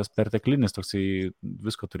atgaunasi, kad tas perteklinis toksai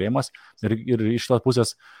visko turėjimas ir iš tos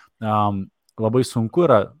pusės labai sunku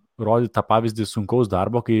yra rodyti tą pavyzdį sunkaus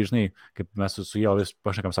darbo, kai, žinai, kaip mes su jo vis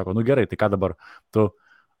pašnekam, sako, gerai, tai ką dabar,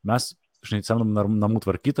 mes, žinai, samdom namų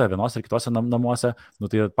tvarkytoją vienose ir kitose namuose,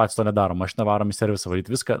 tai patys to nedarom, mašiną varom į servisą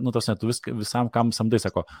varyti viską, tu visam, kam samdai,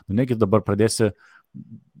 sako, negi dabar pradėsi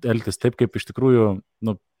elgtis taip, kaip iš tikrųjų,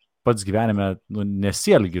 pats gyvenime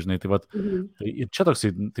nesielgi, žinai, tai ir čia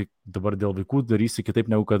toksai, tai dabar dėl vaikų darysi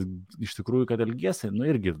kitaip negu kad iš tikrųjų, kad elgiesi,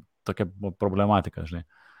 irgi tokia problematika, žinai.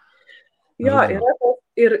 Jo, yra tas,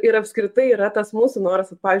 ir apskritai yra tas mūsų noras,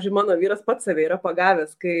 pavyzdžiui, mano vyras pats save yra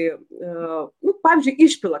pagavęs, kai, pavyzdžiui,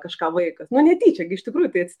 išpila kažką vaikas, netyčia, iš tikrųjų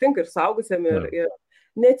tai atsitinka ir suaugusiam, ir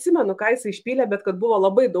neatsimenu, ką jis išpylė, bet kad buvo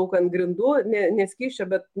labai daug ant grindų, neskyščio,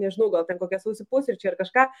 bet nežinau, gal ten kokia susipusryčia ir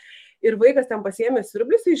kažką, ir vaikas ten pasiėmė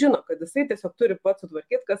siurblius, jis žino, kad jisai tiesiog turi pats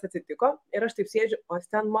sutvarkyti, kas atsitiko, ir aš taip sėdžiu, o jis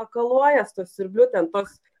ten makaluojas tos siurblių, ten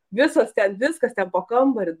tos viskas ten po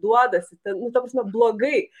kambarį duodasi, ten, ta prasme,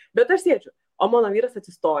 blogai, bet aš sėdžiu, o mano vyras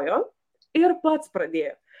atsistojo ir pats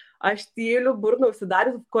pradėjo. Aš tyliu, burną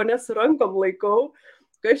užsidarius, ko nesu rankom laikau,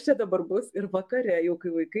 kas čia dabar bus, ir vakare, jau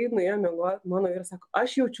kai vaikai nuėjo miegoti, mano vyras sako,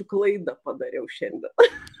 aš jaučiu klaidą padariau šiandien.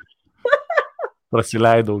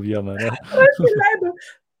 Prasileidau vieną, ne? Prasileidau.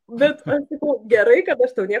 Bet aš sakau, gerai, kad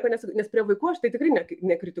aš tau nieko nesakau, nes prie vaikų aš tai tikrai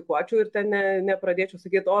nekritikuočiau ir ten nepradėčiau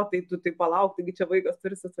sakyti, o tai tu tai palauk, taigi čia vaikas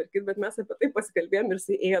turi susitvarkyti, bet mes apie tai pasikalbėjom ir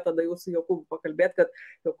jis ėjo tada jau su Jokūbu pakalbėti, kad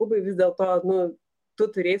Jokūbai vis dėlto, tu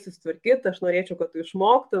turėjai susitvarkyti, aš norėčiau, kad tu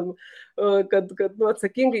išmoktum, kad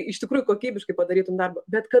atsakingai, iš tikrųjų kokybiškai padarytum darbą,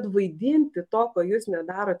 bet kad vaidinti to, ko jūs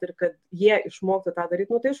nedarot ir kad jie išmoktų tą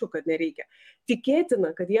daryti, tai aišku, kad nereikia.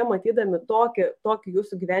 Tikėtina, kad jie matydami tokį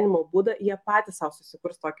jūsų gyvenimo būdą, jie patys savo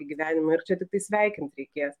susikurs tokį gyvenimą ir čia tik tai sveikinti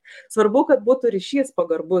reikės. Svarbu, kad būtų ryšys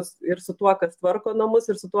pagarbus ir su tuo, kas tvarko namus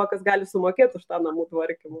ir su tuo, kas gali sumokėti už tą namų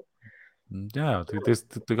tvarkymą. Ja,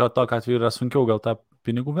 tai gal tokia atveju yra sunkiau gal tą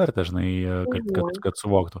pinigų vertę, žinai, kad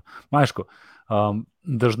suvoktų. Aišku,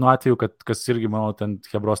 dažnu atveju, kas irgi, manau, ten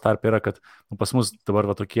hebros tarp yra, kad pas mus dabar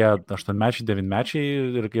tokie 8-mečiai,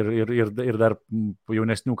 9-mečiai ir dar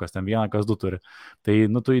jaunesnių, kas ten vieną, kas du turi. Tai,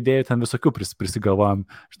 tų idėjų ten visokių prisigalvojam.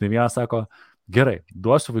 Žinai, vienas sako, gerai,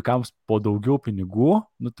 duosiu vaikams po daugiau pinigų,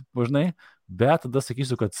 žinai, bet tada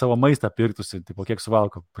sakysiu, kad savo maistą pirktųsi, tipo, kiek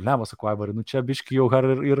suvalgo, plema, sako, Aivarai, čia biški jau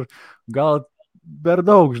ir gal per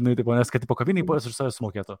daug, žinai, tipo, nes kad po kaviniai pojus už save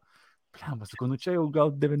sumokėtų. Plema, sako, čia jau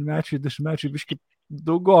gal 9-mečiai, 10-mečiai biški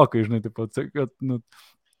daugokai, žinai, tipo, kad,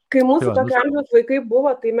 Kai mūsų tokio amžiaus vaikai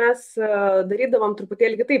buvo, tai mes darydavom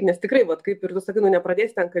truputėlį kitaip, nes tikrai, kaip ir tu sakai,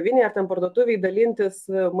 nepradėsi ten kavinėje ar ten parduotuviai dalintis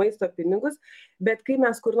maisto pinigus, bet kai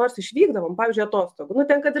mes kur nors išvykdavom, pavyzdžiui, atostogų,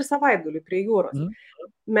 ten kad ir savaitgalį prie jūros,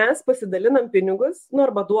 mes pasidalinam pinigus,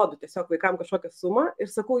 arba duodu tiesiog vaikam kažkokią sumą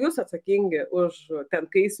ir sakau, jūs atsakingi už ten,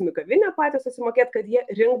 kai įsimi kavinę patys susimokėti, kad jie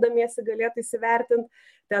rinkdamiesi galėtų įsivertinti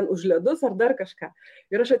ten už ledus ar dar kažką.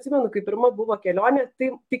 Ir aš atsimenu, kai pirma buvo kelionė,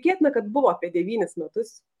 tai tikėtina, kad buvo apie 9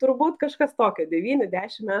 metus, turbūt kažkas tokio,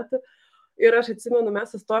 9-10 metų. Ir aš atsimenu,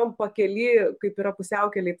 mes sustojom pakely, kaip yra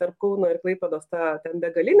pusiaukeliai tarp Kauno ir Klaipėdos, ten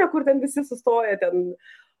degalinė, kur ten visi sustoja, ten.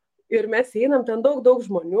 Ir mes einam, ten daug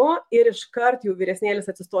žmonių ir iškart jau vyresnėlis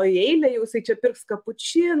atsistoja į eilę, jau jisai čia pirks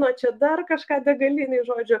kapučino, čia dar kažką degalinį,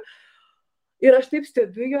 žodžiu. Ir aš taip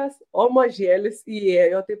stebiu juos, o mažėlis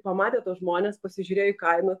įėjo, taip pamatė tos žmonės, pasižiūrėjo į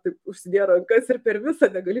kainą, taip užsidėjo rankas ir per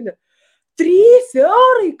visą degalinę. 3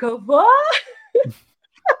 eurai kava!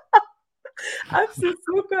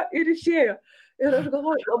 Apsisuko ir išėjo. Ir aš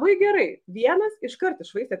galvoju, labai gerai. Vienas iškart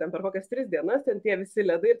išvaistė ten per kokias 3 dienas, ten tie visi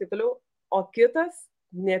ledai ir taip toliau, o kitas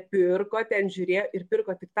nepirko, ten žiūrėjo ir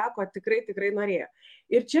pirko tik tą, ko tikrai norėjo.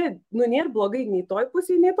 Ir čia, nėra blogai nei toj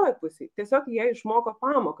pusėje, nei toj pusėje. Tiesiog jie išmoko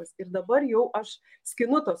pamokas. Ir dabar jau aš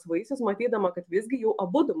skinu tos vaisius, matydama, kad visgi jau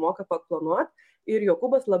abudu moka paplanuoti ir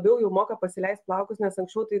Jokūbas labiau jau moka pasileisti plaukus, nes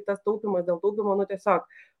anksčiau tai tas taupimas dėl taupimo, tiesiog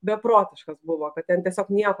beprotiškas buvo, kad ten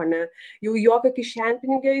tiesiog nieko, jau jokio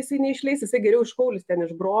kišenpinigio jisai neišleis, jisai geriau iškaulis ten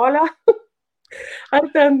iš brolio. Ar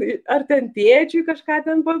ten tėčiui kažką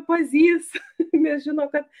ten pazys, nes žino,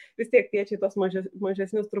 kad vis tiek tėčiai tos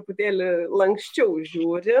mažesnius truputėlį lankščiau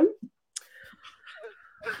žiūri.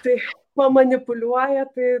 Tai pamanipuliuoja,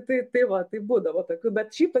 tai būdavo tokių,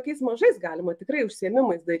 bet šiaip tokiais mažais galima tikrai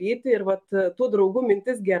užsiėmimais daryti ir tų draugų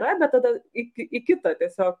mintis gera, bet tada į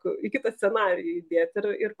kitą scenarijų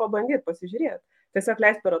įdėti ir pabandyti pasižiūrėti. Tiesiog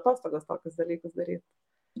leisti per atostogas tokius dalykus daryti.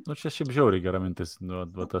 Čia šiaip žiauriai gera mintis,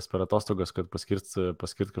 tas per atostogas, kad paskirt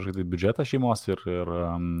kažkokį biudžetą šeimos ir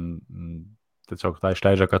tiesiog tą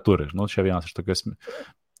išleidžia, ką turi. Nu, čia vienas iš tokių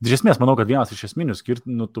iš esmės, manau, kad vienas iš esminių kaip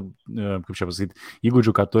čia pasakyti,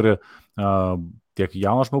 įgūdžių, ką turi tiek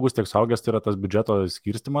jaunas žmogus, tiek suaugęs, tai yra tas biudžeto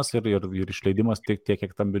skirstimas ir išleidimas tiek,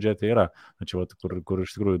 kiek tam biudžete yra. Tačiau, kur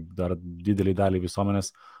iš tikrųjų dar didelį dalį visuomenės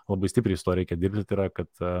labai stipriai su to reikia dirbti, tai yra, kad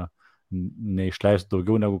neišleistų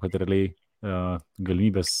daugiau negu kad realiai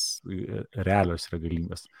galimybės, realios yra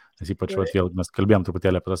galimybės. Nes ypač, vėl mes kalbėjom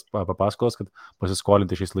truputėlį apie tas paskolas, kad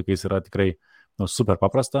pasiskolinti šiais laikais yra tikrai super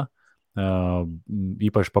paprasta.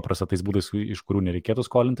 Ypač paprasta tais būdais, iš kurių nereikėtų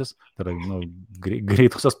skolintis. Tai yra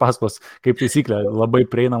greitusios paskolos, kaip taisyklė, labai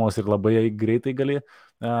prieinamos ir labai greitai gali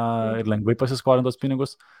ir lengvai pasiskolintos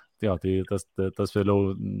pinigus. Tai tas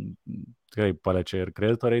vėliau tikrai paliečia ir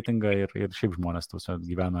kredito reitingą ir šiaip žmonės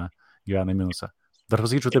gyvena į minusą. Dar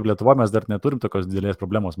pasakyčiau taip, Lietuvoje mes dar neturim tokios didelės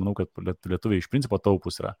problemos. Manau, kad lietuviai iš principo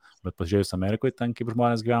taupus yra. Bet pasižiūrėjus Amerikoje, ten kaip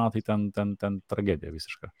žmonės gyvena, tai ten tragedija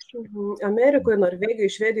visiška. Amerikoje,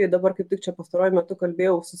 Norvegijoje, Švedijoje, dabar kaip tik čia pastaruoju metu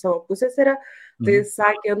kalbėjau su savo pusseserė, tai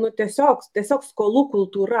sakė, tiesiog skolų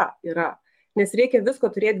kultūra yra. Nes reikia visko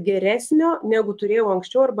turėti geresnio, negu turėjau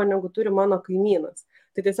anksčiau arba negu turi mano kaimynas.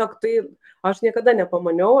 Tai tiesiog aš niekada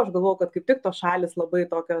nepamaniau, aš galvojau, kad kaip tik tos šalis labai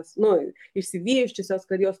tokios, išsivyščiusios,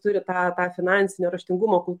 kad jos turi tą finansinio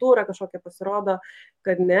raštingumo kultūrą, kažkokią pasirodo,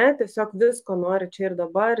 kad ne, tiesiog visko nori čia ir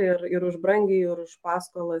dabar, ir už brangiai, ir už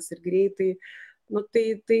paskolas, ir greitai.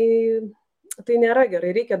 Tai nėra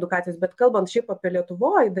gerai, reikia edukacijos, bet kalbant šiaip apie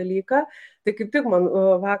Lietuvoje dalyką, tai kaip tik man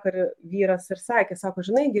vakar vyras ir sakė, sako,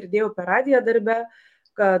 žinai, girdėjau per radiją darbę,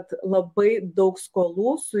 kad labai daug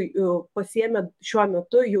skolų pasiėmė šiuo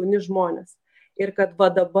metu jauni žmonės ir kad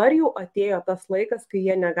dabar jau atėjo tas laikas, kai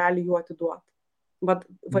jie negali jų atiduoti.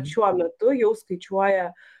 Šiuo metu jau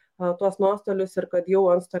skaičiuoja tuos nuostolius ir kad jau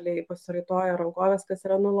antstoliai pasiraitoja rankovės, kas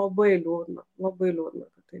yra labai liūdna,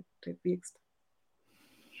 kad taip vyksta.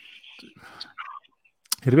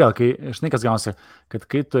 Ir vėl, žinai, kas gaunasi, kad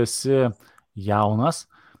kai tu esi jaunas,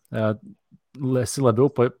 esi labiau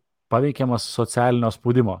paveikiamas socialinio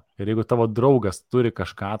spaudimo. Ir jeigu tavo draugas turi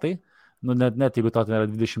kažką tai, net jeigu tau yra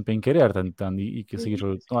 25 ar ten iki,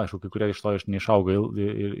 sakyčiau, aišku, kai kurie iš to neišauga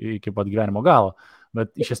iki pat gyvenimo galo,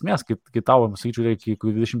 bet iš esmės, kai tau, sakyčiau, iki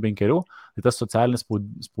 25, tai tas socialinis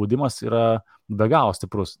spaudimas yra be galo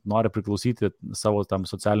stiprus, nori priklausyti savo tam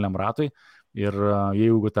socialiniam ratui ir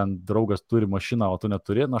jeigu ten draugas turi mašiną, o tu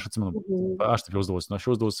neturi, aš atsimenu, aš taip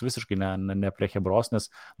jausdavausi visiškai ne prie hebros,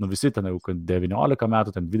 nes visi ten jau 19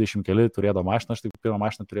 metų, ten 20 keli turėdavo mašiną, aš taip pirmą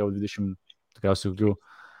mašiną turėjau 20, tikriausiai kokių,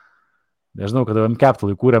 nežinau, kada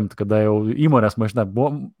M-Capital įkūrėm, kada jau įmonės mašina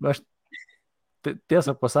buvo, aš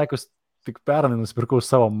tiesą pasakius, tik pernai nusipirkau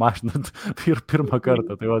savo mašiną ir pirmą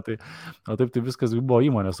kartą, taip viskas buvo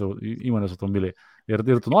įmonės automobiliai. Ir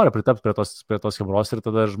tu nori pritapti prie tos hebros ir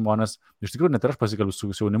tada žmonės, iš tikrųjų net ir aš pasikalbiu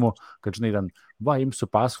su jaunimu, kad žinai, imsiu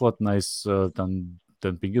paskolą, ten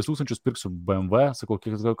 5,000 pirksiu BMW, sakau,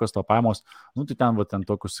 kokios to pajamos, tai ten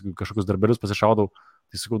tokius kažkokius darbelius pasišaudau,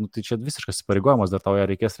 tai sakau, tai čia visiškas įpareigojimas, dar tau ją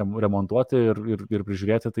reikės remontuoti ir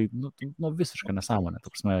prižiūrėti, tai visiška nesąmonė,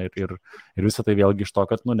 ir visą tai vėlgi iš to,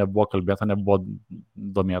 kad nebuvo kalbėta, nebuvo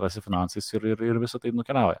domėtasi finansais ir visą tai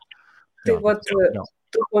nukeliauja. Tai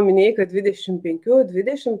tu paminėjai, kad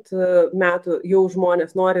 25-20 metų jau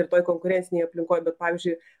žmonės nori ir toj konkurencinėje aplinkoje, bet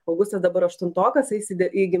pavyzdžiui, Augustas dabar 8-okas, eis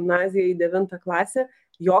į gimnaziją į 9 klasę,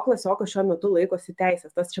 jo klasiokas šiuo metu laikosi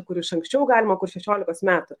teisės, tas čia, kur iš anksčiau galima, kur 16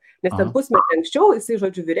 metų, nes ten pusmetį anksčiau, jisai,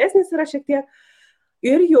 žodžiu, vyresnis yra šiek tiek,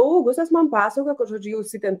 ir jau Augustas man pasakoja, kad, žodžiu,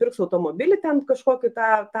 jis ten pirks automobilį, ten kažkokį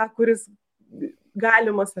tą, kuris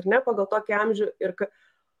galimas, ar ne, pagal tokį amžių,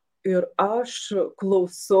 ir aš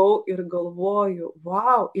klausau ir galvoju,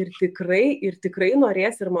 wow, ir tikrai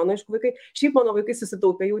norės ir mano aišku vaikai. Šiaip mano vaikai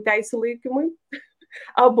susitaupė jų teisų laikymui,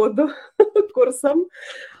 abudu kursam.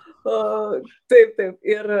 Taip.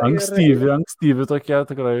 Ankstyvi tokie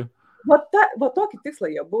tikrai. Va tokį tikslą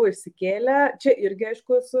jie buvo išsikėlę, čia irgi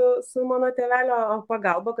aišku su mano tėvelio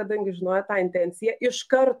pagalba, kadangi žinojo tą intenciją, iš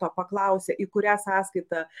karto paklausė, į kurią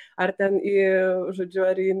sąskaitą, ar ten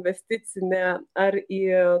ar į investicinę, ar į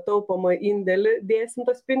taupomą indėlį dėsim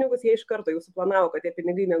tos pinigus, jie iš karto jau suplanavo, kad tie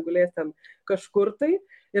pinigai negulės ten kažkur tai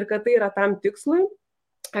ir kad tai yra tam tikslui.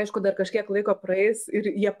 Aišku, dar kažkiek laiko praeis ir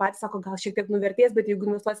jie patys sako, gal šiek tiek nuvertės, bet jeigu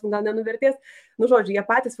investuosim, gal nenuvertės. Žodžiu, jie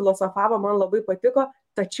patys filosofavo, man labai patiko,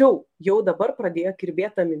 tačiau jau dabar pradėjo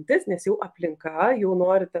kirbėti mintis, nes jau aplinka, jau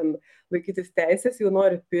nori ten laikytis teisės, jau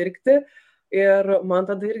nori pirkti. Ir man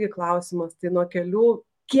tada irgi klausimas, tai nuo kelių,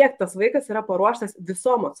 kiek tas vaikas yra paruoštas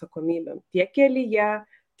visom atsakomybėm, tiek kelyje,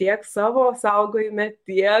 tiek savo saugojime,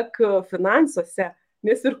 tiek finansuose,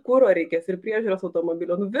 nes ir kuro reikės, ir priežiūros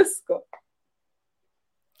automobilio, visko.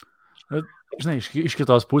 žinai, iš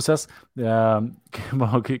kitos pusės,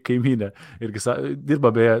 mano kaimynė irgi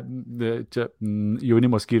dirba beje čia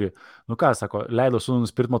jaunimo skyriui. Nu ką, sako, leido sūnui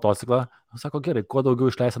nusipirkti motociklą. Sako, gerai, kuo daugiau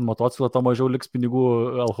išleisant motociklą, to mažiau liks pinigų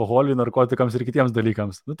alkoholiui, narkotikams ir kitiems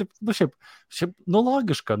dalykams. Nu, taip, nu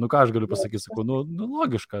logiška, nu ką aš galiu pasakyti, sakau, nu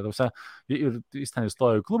logiška. Tausia, ir jis ten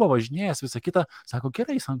įstojo į klubą, važinėjęs, visą kitą. Sako,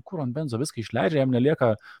 gerai, jis ant kuro, ant benzo viską išleidžia, jam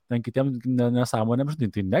nelieka ten kitiem nesąmonėm, žinai,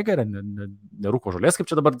 tai negeria, nerūko žolės, kaip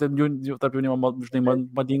čia dabar tarp jaunimo, žinai,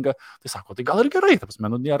 madinga. Tai sako, tai gal ir gerai, ta prasme,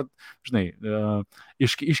 nu nėra, žinai,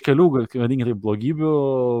 iš kelių, vadinkime, tai blogybių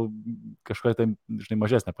kažkokia tai, žinai,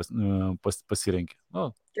 mažesnė pasirenki.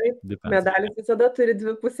 Nu, taip, medalis visada turi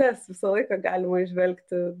dvi pusės, visą laiką galima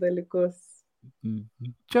išvelgti dalykus.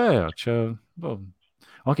 Čia, nu,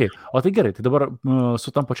 ok, o tai gerai, tai dabar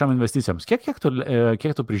su tam pačiam investicijoms, kiek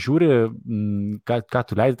tu prižiūri, ką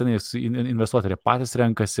tu leidai ten investuoti, ar jie patys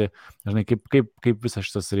renkasi, žinai, kaip visas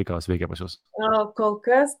šitas reikalas veikia pas jūs? Kol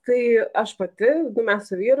kas, tai aš pati, mes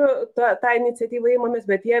su vyru tą iniciatyvą įmamės,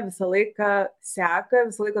 bet jie visą laiką seka,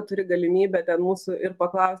 visą laiką turi galimybę ten mūsų ir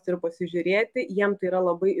paklausti, ir pasižiūrėti, jiem tai yra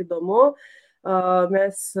labai įdomu.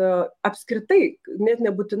 Mes apskritai net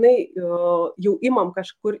nebūtinai jau imam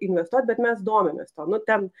kažkur investuoti, bet mes domimės to. Nu,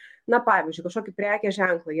 ten, pavyzdžiui, kažkokį prekės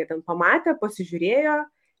ženklą jie ten pamatė, pasižiūrėjo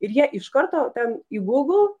ir jie iš karto ten į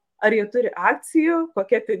Google, ar jie turi akcijų,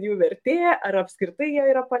 kokia ten jų vertė, ar apskritai jie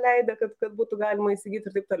yra paleidę, kad būtų galima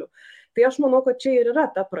įsigyti ir taip toliau. Tai aš manau, kad čia ir yra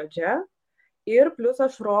ta pradžia. Ir plus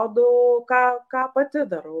aš rodau, ką pati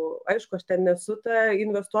darau. Aišku, aš ten nesu ta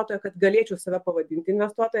investuotoja, kad galėčiau save pavadinti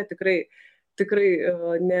investuotoja, tikrai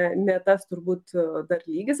ne tas turbūt dar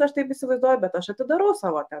lygis, aš taip įsivaizduoju, bet aš atidarau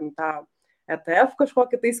savo ten tą ETF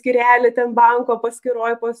kažkokį tai skyrelį, ten banko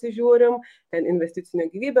paskiroj pasižiūrim, ten investicinio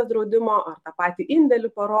gyvybės draudimo ar tą patį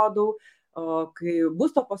indėlį parodau. Kai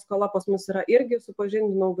būsto paskola pas mus yra, irgi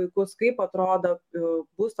supažindinau vaikus, kaip atrodo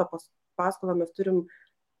būsto paskolą, mes turim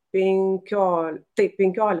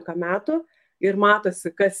 15 metų ir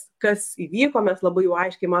matosi, kas įvyko, mes labai jau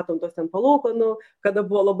aiškiai matom tos ten palūkanų, kada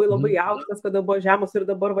buvo labai aukštas, kada buvo žemos ir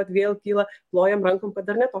dabar vėl kyla, plojam rankom, kad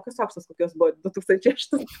dar ne tokios aukštas, kokios buvo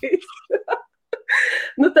 2008.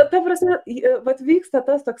 Nu, ta prasme, vyksta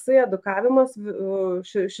tas toksai edukavimas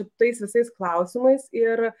šitais visais klausimais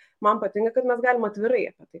ir man patinka, kad mes galim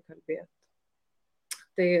atvirai apie tai kalbėti.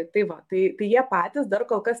 Tai jie patys dar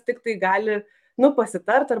kol kas tik tai gali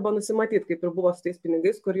pasitart arba nusimatyti, kaip ir buvo su tais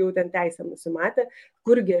pinigais, kur jau ten teisė nusimatė,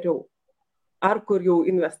 kur geriau. Ar kur jau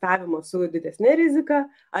investavimas su didesnė rizika,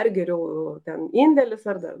 ar geriau ten indėlis,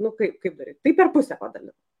 ar dar, kaip daryti. Tai per pusę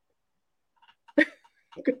padalinti.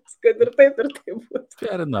 Kad ir taip būtų.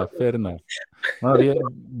 Fair enough.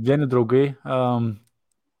 Vieni draugai,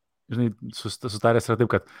 žinai, sutaręs yra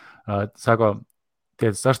taip, kad sako,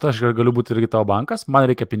 aš galiu būti irgi tavo bankas, man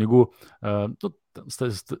reikia pinigų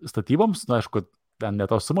statyboms, aišku, ten ne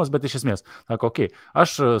tos sumos, bet iš esmės. Sako,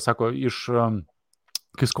 aš,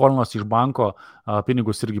 kai skolinos iš banko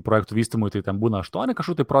pinigus irgi projektų vystymui, tai ten būna 8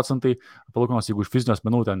 kažkokie procentai, palūkanos, jeigu iš fizinių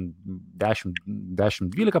asmenų ten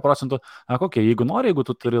 10-12%. Sako, jeigu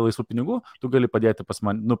tu turi laisvų pinigų, tu gali padėti pas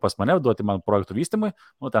mane, duoti man projektų vystymui,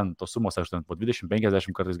 ten tos sumos, aš ten po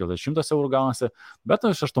 20-50 kartais gal 100 eurų gaunasi, bet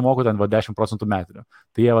aš tu moku ten 10% metinių.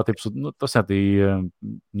 Tai jie taip, tai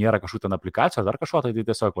nėra kažkokių ten aplikacijų ar dar kažko, tai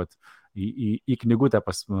tiesiog į knygutę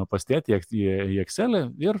pastėti, į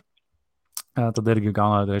Excelį ir tada irgi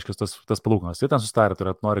gauna, tai reiškia, tas palūkanas. Tai ten sustarė,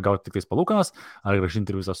 tai nori gauti tik tais palūkanas, ar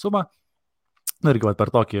grąžinti ir visą sumą. Irgi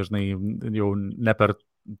per tokį, žinai, jau ne per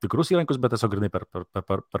tikrus įrankius, bet tiesiog grinai per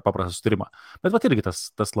paprastą sustarimą. Bet irgi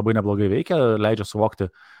tas labai neblogai veikia, leidžia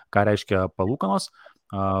suvokti, ką reiškia palūkanos,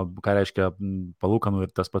 ką reiškia palūkanų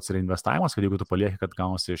ir tas pats reinvestavimas, kad jeigu tu palieki, kad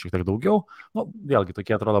gaunasi šiek tiek daugiau, vėlgi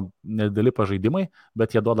tokie atrodo nedideli pažaidimai,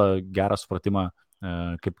 bet jie duoda gerą supratimą,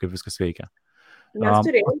 kaip viskas veikia. Mes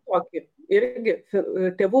turėjom tokį irgi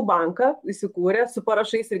tėvų banką įsikūrę su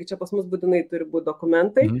parašais, irgi čia pas mus būtinai turi būti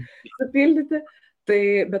dokumentai supildyti,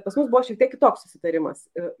 bet pas mus buvo šiek tiek kitoks susitarimas.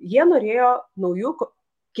 Jie norėjo naujų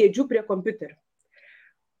kėdžių prie kompiuterio.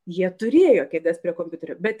 Jie turėjo kėdės prie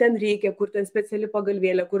kompiuterio, bet ten reikia, kur ten speciali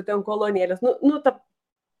pagalvėlė, kur ten kolonėlės,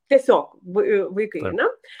 tiesiog vaikai, ne?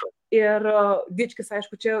 Ir Dičkis,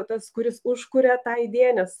 aišku, čia tas, kuris užkuria tą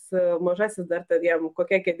idėją, nes mažasis dar jam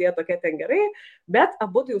kokia kėdė tokia ten gerai, bet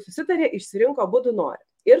abudu jau susitarė, išsirinko, abudu nori.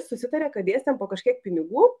 Ir susitarė, kad dės ten po kažkiek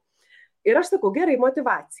pinigų, Ir aš sakau, gerai,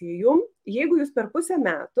 motivacija jum, jeigu jūs per pusę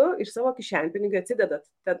metų iš savo kišenpinigių atsidedat,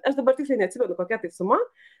 aš dabar tiksliai neatsimenu, kokia tai suma,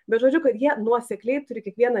 bet žodžiu, kad jie nuosekliai turi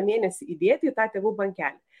kiekvieną mėnesį įdėti į tą tėvų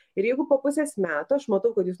bankelį. Ir jeigu po pusės metų aš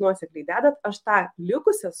matau, kad jūs nuosekliai dedat, aš tą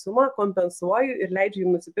likusią sumą kompensuoju ir leidžiu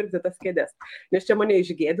jums nusipirkti tas kėdės. Nes čia mane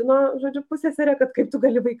išgėdino, žodžiu, pusėserė, kad kaip tu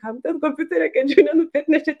gali vaikams ten kompiuterį kėdžių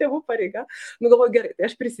nenupirkti, nes čia tėvų pareiga. Nu galvoju, gerai,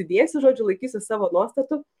 tai aš prisidėsiu, žodžiu, laikysiu savo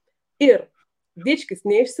nuostatų ir dičkis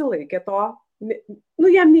neišsilaikė to,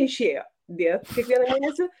 jam neišėjo dėt kiekvieną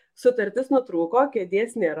mėnesį, sutartis nutrūko,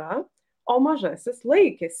 kėdės nėra, o mažasis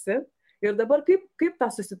laikėsi. Ir dabar kaip tą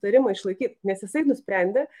susitarimą išlaikyti, nes jisai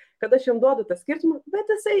nusprendė, kad aš jam duodu tą skirtumą,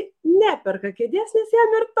 bet jisai neperka kėdės, nes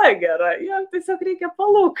jam ir ta gera, jam tiesiog reikia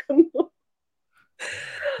palūkanų.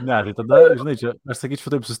 Ne, tai tada, žinai, čia, aš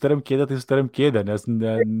sakyčiau, taip, susitarėm kėdę, nes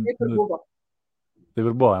Taip ir buvo. Taip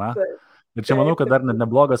ir buvo, na? Taip. Ir čia manau, kad dar net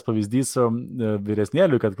neblogas pavyzdys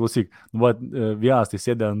vyresnėliui, kad klausyk, vienas tai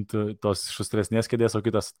sėdė ant tos šustresnės kėdės, o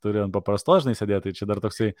kitas turi ant paprastos, žinai, sėdėti, tai čia dar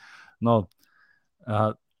toksai,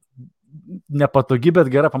 nepatogi, bet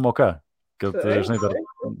gera pamoka, kad, žinai, dar,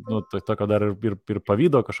 tokio dar ir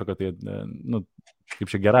pavydo kažkokio, tai,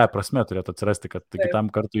 kaip čia gerąją prasme turėtų atsirasti, kad kitam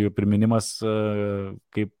kartui jų priminimas,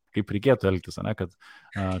 kaip reikėtų elgtis, ne,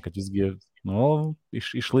 kad visgi,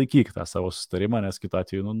 išlaikyk tą savo susitarimą, nes kitu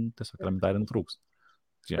atveju, tiesiog elementariai nutrūks.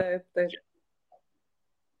 Taip.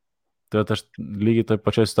 Tai aš lygiai taip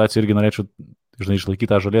pačioje situacijoje irgi norėčiau, žinai, išlaikyti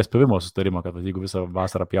tą žolės pjovimo susitarimą, kad jeigu visą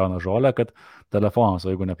vasarą pjauna žolę, kad telefonas,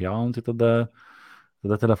 o jeigu nepjaunam, tai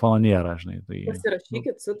tada telefono nėra, žinai. Tai,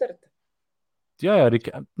 pasirašykit sutartį. Jo,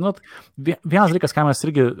 reikia, vienas dalykas, ką mes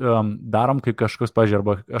irgi darom, kai kažkas, pažiūrėjau,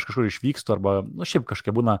 arba aš kažkur išvykstu, arba, šiaip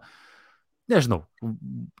kažkiek būna, nežinau,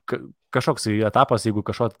 kažkoks etapas, jeigu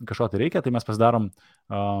kažko tai reikia, tai mes pasidarom,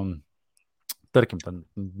 tarkim, ten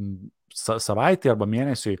savaitį arba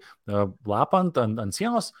mėnesiui lapant ant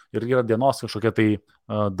sienos ir yra dienos kažkokie tai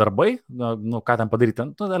darbai, ką ten padaryti,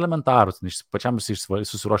 elementarus, pačiam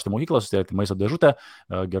susiruošti mokyklą, susidėti maisto dėžutę,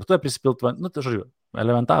 gertuvę prisipilti, tai žodžiu,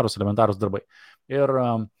 elementarus darbai. Ir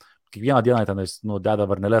kiekvieną dieną tenais deda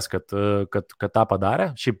varneles, kad tą padarė.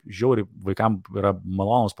 Šiaip žiauriai vaikams yra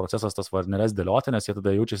malonus procesas tas varneles dėlioti, nes jie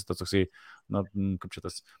tada jaučiasi tas toksai, kaip čia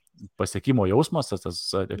tas pasiekimo jausmas, tas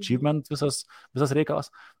achievement visas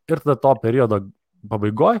reikalas. Ir tada to periodo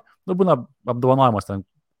pabaigoje būna apdovanojimas ten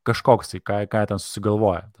kažkoks, ką ten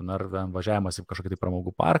susigalvoja. Ar ten važiavimas į kažkokį tai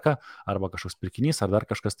pramogų parką, arba kažkoks pirkinys, ar dar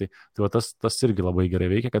kažkas. Tai va, tas irgi labai gerai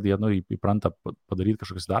veikia, kad jie įpranta padaryti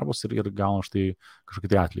kažkokius darbus ir gauna už tai kažkokį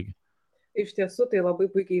tai atlygį. Iš tiesų, tai labai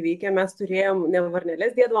puikiai veikia. Mes turėjom ne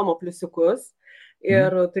varneles dėdavom, o pliusiukus ir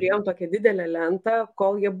turėjom tokią didelę lentą,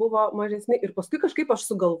 kol jie buvo mažesni. Ir paskui kažkaip aš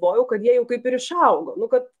sugalvojau, kad jie jau kaip ir išaugo.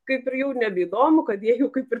 Kad kaip ir jau nebeįdomu, kad jie jau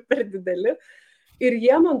kaip ir per dideli. Ir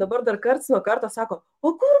jie man dabar dar karts nuo karto sako,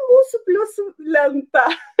 o kur mūsų pliusų lenta?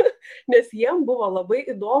 Nes jiem buvo labai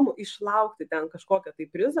įdomu išlaukti ten kažkokią tai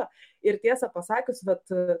prizą. Ir tiesą pasakius, bet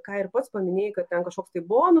ką ir pats paminėjai, kad ten kažkoks tai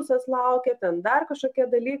bonusas laukia, ten dar kažkokie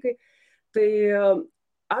dalykai. Tai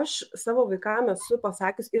aš savo vaikams esu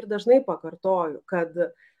pasakius ir dažnai pakartoju, kad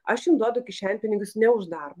aš jums duodu kišenpinigius ne už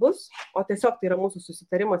darbus, o tiesiog tai yra mūsų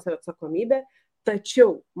susitarimas ir atsakomybė.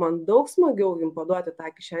 Tačiau man daug smagiau jums paduoti tą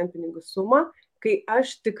kišenpinigų sumą, kai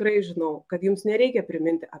aš tikrai žinau, kad jums nereikia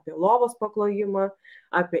priminti apie lovos paklojimą,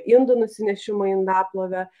 apie indų nusinešimą į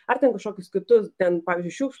indaplovę, ar ten kažkokius kitus, ten,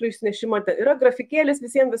 pavyzdžiui, šiukšlių išsinešimą, ten yra grafikėlis,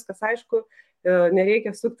 visiems viskas aišku,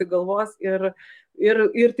 nereikia sukti galvos ir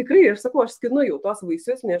tikrai, aš sakau, aš skinu jau tos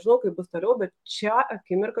vaisius, nežinau, kaip bus toliau, bet čia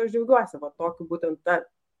akimirką aš džiaugiuosi, va, tokiu būtent tą,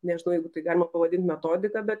 nežinau, jeigu tai galima pavadinti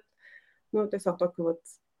metodiką, bet, tiesiog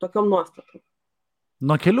tokiom nuostatom.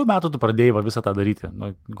 Nuo kelių metų tu pradėjai visą tą daryti?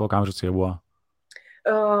 Nuo kokio amžiaus jie buvo?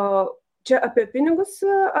 Čia apie pinigus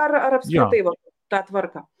ar apskritai tą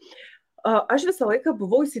tvarką? Aš visą laiką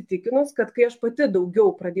buvau įsitikinus, kad kai aš pati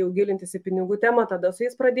daugiau pradėjau gilintis į pinigų temą, tada su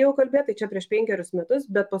jais pradėjau kalbėti, tai čia prieš 5 metus,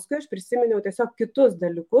 bet paskui aš prisiminiau tiesiog kitus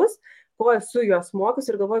dalykus, ko esu juos mokius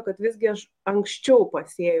ir galvoju, kad visgi aš anksčiau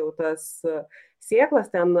pasėjau tas sėklas,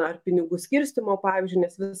 ten ar pinigų skirstimo, pavyzdžiui,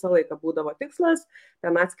 nes visą laiką būdavo tikslas,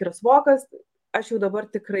 ten atskiras vokas. Aš jau dabar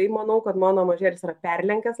tikrai manau, kad mano mažėlis yra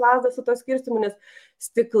perlenkęs lazdą su to skirstimu, nes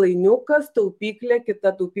stiklainiukas, taupyklė,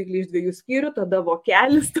 kita taupyklė iš 2 skyrių, tada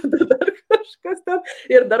vokelis, tada dar kažkas ten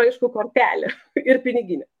ir dar aišku kortelė ir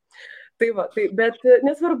piniginė. Tai va, bet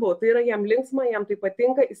nesvarbu, tai yra jam linksma, jam tai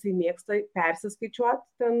patinka, jisai mėgsta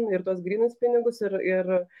persiskaičiuoti ten ir tos grynus pinigus ir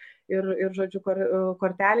žodžiu,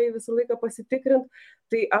 korteliai visą laiką pasitikrinti.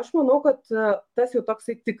 Tai aš manau, kad tas jau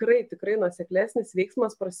toksai tikrai nuoseklesnis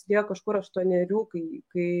veiksmas prasidėjo kažkur 8,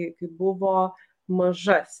 kai buvo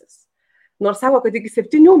mažasis. Nors sako, kad iki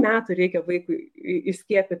 7 metų reikia vaikui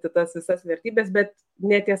įskiepyti tas visas vertybės, bet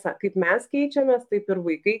netiesa, kaip mes keičiamės, taip ir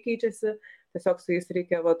vaikai keičiasi, tiesiog su jais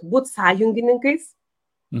reikia būti sąjungininkais,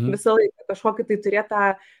 visą laiką kažkokį tai turėti tą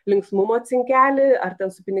linksmumo cinkelį, ar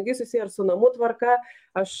ten su pinigai susiję, ar su namų tvarka.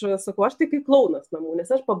 Aš sakau, aš tai kaip klaunas namų, nes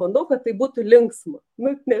aš pabandau, kad tai būtų linksma.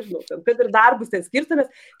 Nu, nežinau, kad ir darbus ten skirstamės,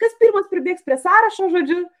 kas pirmas pribėgs prie sąrašo,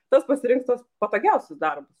 žodžiu, tas pasirinks tos patogiausius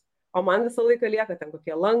darbus. O man visą laiką lieka ten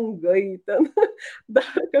kokie langai, ten dar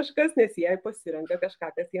kažkas, nes jie pasirenka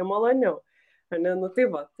kažką, kas jie maloniau. Nu tai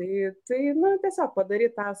va, tai tiesiog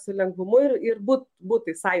padaryti tą su lengvumu ir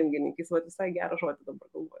būti sąjungininkais, visai gerą žodį dabar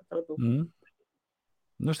galvoju.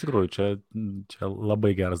 Nu, iš tikrųjų, čia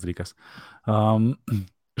labai geras dalykas.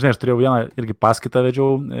 Žinai, aš turėjau vieną irgi paskaitą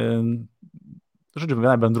vedžiau, žodžiu,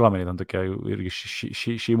 vieną bendruomenį, ten tokia irgi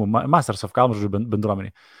šeimų, Masters of Calm, žodžiu,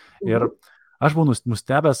 bendruomenį. Ir aš buvau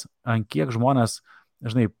nustebęs, ant kiek žmonės,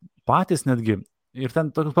 žinai, patys netgi, ir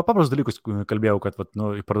ten tokius paprastus dalykus kalbėjau, kad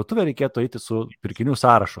į parduotuvę reikėtų eiti su pirkinių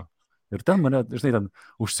sąrašu. Ir ten mane, žinai, ten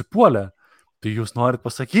užsipuolė, tai jūs norit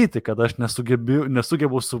pasakyti, kad aš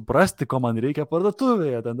nesugebu suprasti, ko man reikia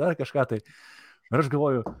parduotuvėje, ten dar kažką tai. Ir aš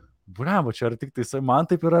galvoju, blemba, čia ar tik tai man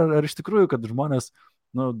taip yra, ar iš tikrųjų, kad žmonės,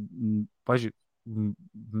 pavyzdžiui,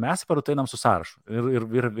 mes parduotuvėje su sąrašu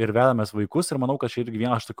ir vedamės vaikus ir manau, kad čia irgi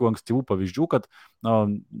vienas iš tokių ankstyvų pavyzdžių, kad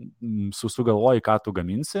sugalvoji, ką tu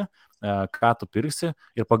gaminsi, ką tu pirksi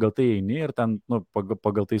ir pagal tai eini ir ten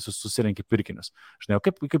pagal tai susirenki pirkinius. Žinai, o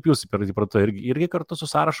kaip jūs į parduotuvę irgi kartu su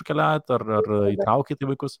sąrašu keliaujat ar įtraukite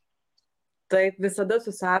vaikus? Taip, visada su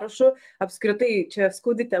sąrašu. Apskritai, čia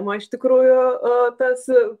skudi tema iš tikrųjų tas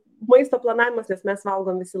maisto planavimas, nes mes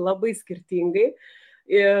valgom visi labai skirtingai.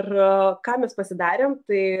 Ir ką mes pasidarėm,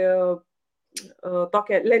 tai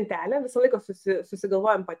tokią lentelę, visą laiką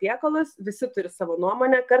susigalvojam patiekalus, visi turi savo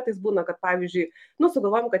nuomonę, kartais būna, kad pavyzdžiui,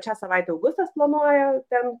 sugalvojam, kad šią savaitę Augustas planuoja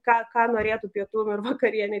ten, ką norėtų pietum ir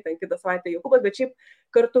vakarieniai, ten kitą savaitę Jokūbas, bet šiaip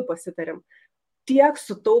kartu pasitarėm. Tiek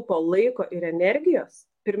sutaupo laiko ir energijos,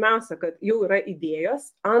 pirmiausia, kad jau yra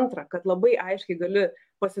idėjos, antra, kad labai aiškiai gali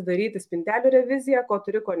pasidaryti spintelių reviziją, ko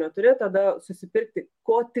turi, ko neturi, tada susipirkti,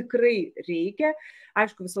 ko tikrai reikia.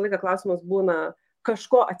 Aišku, visą laiką klausimas būna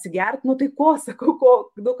kažko atsigert, tai ko, sakau,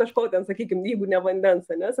 kažko ten, sakykime, jeigu ne vandens,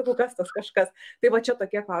 sakau, kas tas kažkas. Tai va čia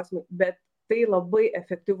tokie klausimai, bet tai labai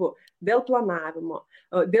efektyvu dėl planavimo,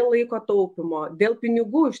 dėl laiko taupimo, dėl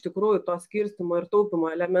pinigų iš tikrųjų to skirstimo ir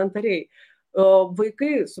taupimo elementariai.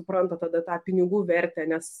 Vaikai supranta tada tą pinigų vertę,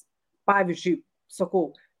 nes, pavyzdžiui,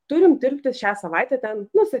 sakau, turim tilpti šią savaitę ten,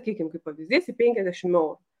 sakykime, kaip pavyzdys, į 50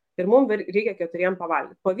 eurų. Ir mums reikia 4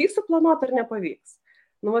 pavalgyti. Pavyks suplanuoti ar nepavyks?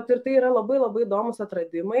 Ir tai yra labai labai įdomus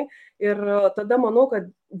atradimai. Ir tada manau,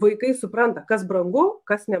 kad vaikai supranta, kas brangu,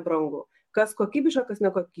 kas nebrangu. Kas kokybiška, kas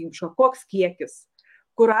nekokybiška, koks kiekis,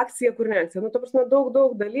 kur akcija, kur ne akcija. Ta prasme, daug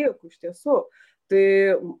dalykų iš tiesų. Tai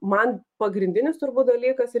man pagrindinis turbūt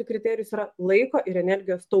dalykas ir kriterijus yra laiko ir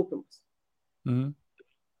energijos taupimas.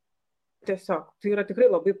 Tiesiog, tai yra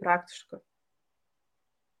tikrai labai praktiška.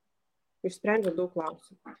 Išsprendžia daug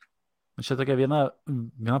klausimų. Čia tokia viena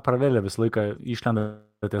paralelė visą laiką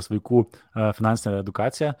išlenda ties vaikų finansinė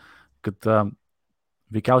edukacija, kad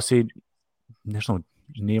veikiausiai, nežinau,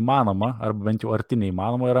 neįmanoma, arba bent jau arti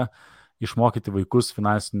neįmanoma yra išmokyti vaikus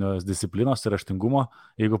finansinės disciplinos ir raštingumo,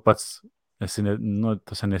 jeigu pats esi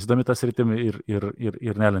nesidomi tas rytimi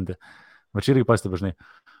ir nelendi. Va čia irgi pastebiu, žinai.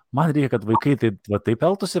 Man reikia, kad vaikai taip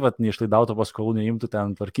elgtųsi, neišlaidautų paskolų, neimtų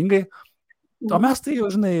ten tvarkingai, o mes tai jau,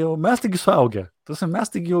 žinai, mes taigi suaugę,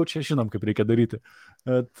 mes taigi jau čia žinom, kaip reikia daryti.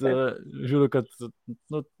 Bet žiūriu, kad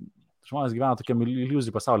žmonės gyvena tokiam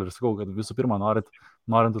iliuzijų pasaulyje ir sakau, kad visų pirma,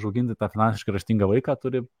 norint užauginti tą finansiškai raštingą vaiką,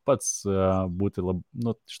 turi pats būti,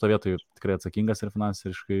 šito vietoje tikrai atsakingas ir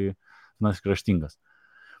finansiškai raštingas.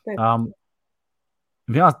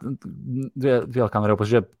 Vėl, ką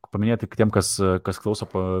norėjau paminėti tiem, kas klauso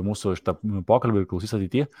mūsų šitą pokalbį ir klausys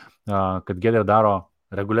ateityje, kad Giedre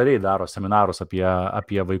reguliariai daro seminarus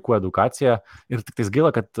apie vaikų edukaciją ir tik tais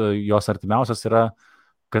gaila, kad jos artimiausias yra,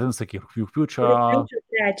 kad ten sakai, rugpjūčio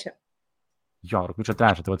 3. Jo, rugpjūčio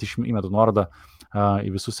 3. Tai įmetu nuorodą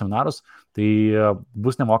į visus seminarus. Tai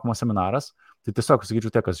bus nemokamas seminaras. Tai tiesiog,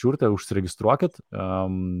 sakyčiau, tie, kas žiūrite, užsiregistruokit.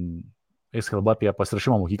 Eis kalba apie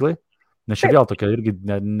pasirašymą mokyklai. Nes čia vėl tokia irgi,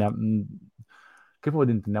 kaip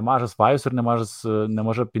vadinti, nemažas vajus ir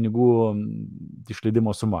nemaža pinigų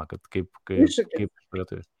išleidimo suma, kad kaip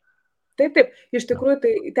turėtų. Taip, iš tikrųjų,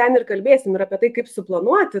 tai ten ir kalbėsim ir apie tai, kaip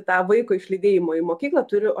suplanuoti tą vaiko išlydėjimo į mokyklą,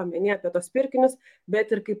 turiu omenyje apie tos pirkinius,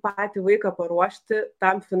 bet ir kaip patį vaiką paruošti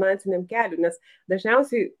tam finansiniam keliu, nes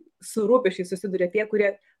dažniausiai su rūpesčiai susiduria tie,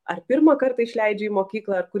 kurie ar pirmą kartą išleidžia į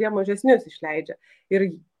mokyklą, ar kurie mažesnius išleidžia.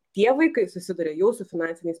 Ir tie vaikai susiduria jau su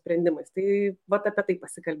finansiniais sprendimais. Tai vat apie tai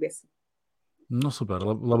pasikalbėsim. Nu, super,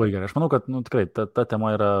 labai gerai. Aš manau, kad tikrai ta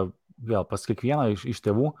tema yra vėl pas kiekvieną iš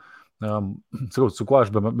tėvų. Sakau, su kuo aš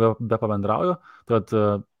be pabendrauju, tad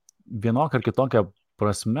vienokia ar kitokia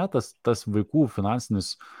prasme tas vaikų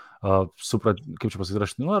finansinis, kaip čia pasakyti,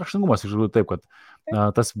 raštingumas, iš tikrųjų taip, kad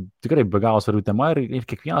tas tikrai be galo svarbi tema ir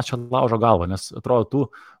kiekvienas čia laužo galvą, nes atrodo tų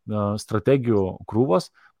strategijų krūvos.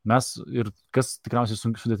 Mes ir kas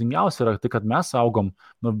tikriausiai sudėtingiausia yra tai, kad mes augom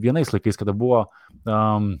vienais laikais, kada buvo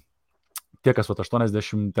tie, kas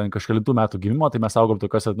 80 ten kažkelintų metų gimimo, tai mes augom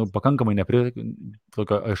tokiuose pakankamai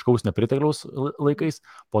tokio aiškaus nepritekliaus laikais,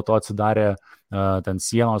 po to atsidarė ten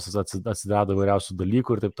sienos, atsidarė įvairiausių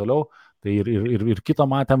dalykų ir taip toliau, tai ir kito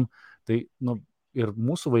matėm, tai ir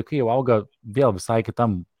mūsų vaikai jau auga vėl visai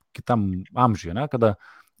kitam amžiuje, ne? Kada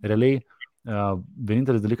realiai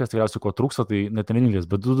vienintelis dalykas tikriausiai, ko trūksta, tai net vienintelis,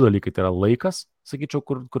 bet du dalykai, tai yra laikas, sakyčiau,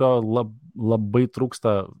 kurio labai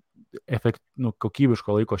trūksta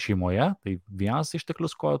kokybiško laiko šeimoje, tai vienas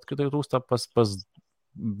išteklius, ko kitai trūksta pas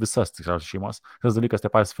visas tikriausiai šeimos. Tas dalykas tai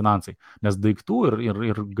patys finansai, nes daiktų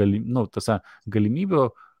ir galimybių,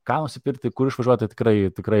 ką nusipirkti, kur išvažiuoti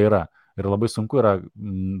tikrai yra. Ir labai sunku yra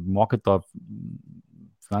mokyti to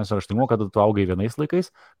finansinio raštingumo, kada tu augai vienais laikais,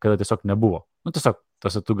 kada tiesiog nebuvo. Tiesiog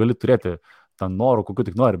tu gali turėti tą norų, kokiu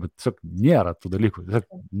tik nori, bet tiesiog nėra tų dalykų,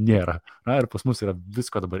 tiesiog nėra. Na, ir pas mus yra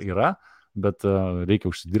visko dabar yra, bet reikia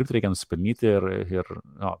užsidirbti, reikia nusipelnyti ir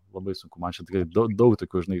labai sunku, man čia tikrai daug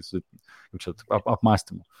tokių, žinai, čia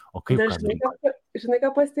apmąstymų. O kaip Žinai, ką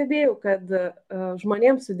pastebėjau, kad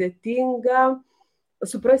žmonėms sudėtinga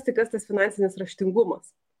suprasti, kas tas finansinis raštingumas.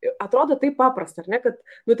 Atrodo taip paprasta, ar ne, kad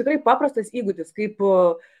tikrai paprastas įgūdis, kaip,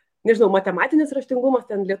 nežinau, matematinis raštingumas,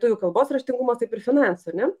 ten lietuvių kalbos raštingumas, taip ir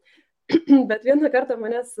finansų, ne? Bet vieną kartą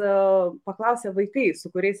manęs paklausė vaikai, su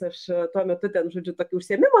kuriais aš tuo metu ten, žodžiu, tokį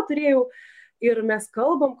užsiėmimą turėjau ir mes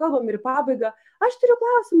kalbam ir pabaigą, aš turiu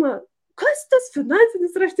klausimą, kas tas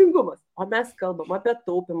finansinis raštingumas? O mes kalbam apie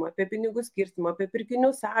taupimą, apie pinigų skirstimą, apie pirkinių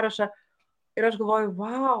sąrašą ir aš galvoju,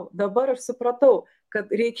 wow, dabar aš supratau, kad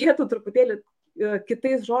reikėtų truputėlį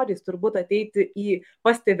kitais žodžiais turbūt ateiti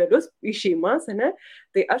pas tėvelius, į šeimas, ne?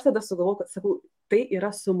 Tai aš tada sugalvojau, kad sakau, tai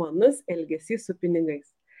yra sumanus elgesys su pinigais.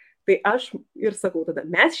 Tai aš ir sakau, tada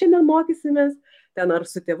mes šiandien mokysimės, ten ar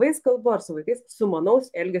su tėvais kalbu, ar su vaikais,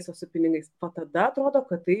 sumanaus elgesio su pinigais. O tada atrodo,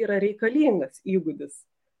 kad tai yra reikalingas įgūdis.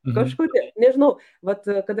 Kažkodėl, nežinau,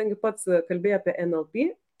 kadangi pats kalbėjau apie NLP,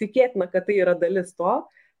 tikėtina, kad tai yra dalis to,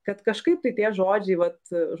 kad kažkaip tai tie žodžiai,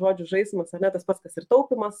 žodžių žaismas, ar ne tas pats, kas ir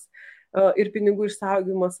taupimas, ir pinigų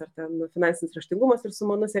išsaugimas, ar ten finansinis raštingumas ir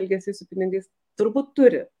sumanus elgesys su pinigais, turbūt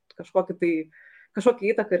turi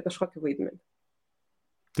kažkokį įtaką ir kažkokį vaidmenį.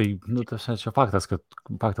 Tai, čia faktas,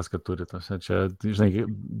 kad turi. Čia, žinai,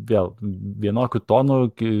 vėl vienokių tonų,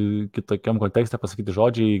 kitokiam kontekste pasakyti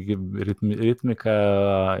žodžiai, ritmika,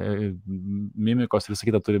 mimikos ir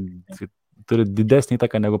sakyta turi didesnį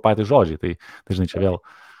įtaką negu patys žodžiai. Tai žinai, čia vėl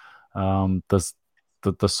tas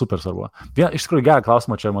super svarbu. Iš tikrųjų, gerą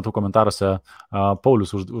klausimą čia matau komentaruose,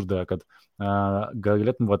 Paulius uždavė, kad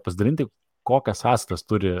galėtum pasidalinti, kokias sąskaitas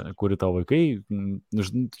kuri tavo vaikai,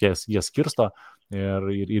 jie skirsto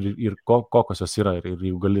ir kokios jos yra, ir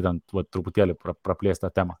jeigu gali ten truputėlį praplėsti tą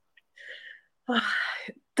temą.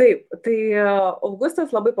 Taip, tai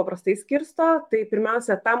Augustas labai paprastai skirsto, tai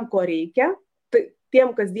pirmiausia tam, ko reikia, tai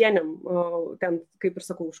tiem kasdieniam, ten, kaip ir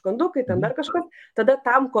sakau, užkandukai, ten dar kažkas, tada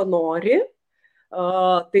tam, ko nori,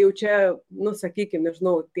 tai jau čia, sakykime,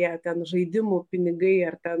 nežinau, tie ten žaidimų pinigai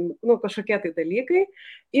ar ten, kažkokie tai dalykai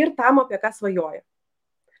ir tam, apie ką svajoja.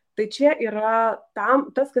 Tai čia yra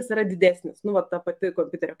tas, kas yra didesnis. Ta pati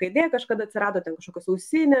kompiuterio kėdė kažkada atsirado, ten kažkokios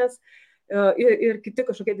ausinės ir kiti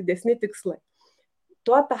kažkokie didesni tikslai.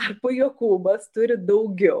 Tuo tarpu Jokūbas turi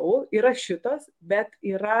daugiau, yra šitos, bet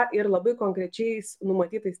yra ir labai konkrečiais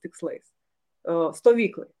numatytais tikslais.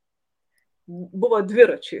 Stovyklai. Buvo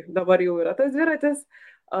dviračiai, dabar jau yra tas dviratis,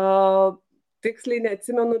 tiksliai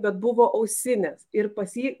neatsimenu, bet buvo ausinės ir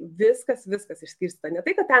pas jį viskas išskirstyta. Ne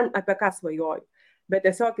tai, kad ten apie ką svajoju, bet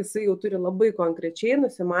tiesiog jisai jau turi labai konkrečiai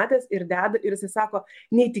nusimatęs ir deda ir jisai sako,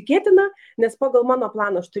 neįtikėtina, nes pagal mano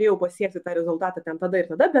planą aš turėjau pasiekti tą rezultatą ten tada ir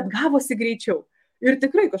tada, bet gavosi greičiau. Ir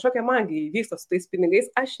tikrai kažkokia magija vyksta su tais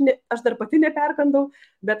pinigais. Aš dar pati neperkandau,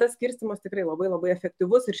 bet tas skirstymas tikrai labai labai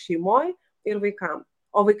efektyvus ir šeimoje, ir vaikams.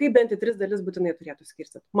 O vaikai bent į 3 dalis būtinai turėtų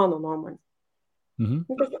skirstyti, mano nuomonė.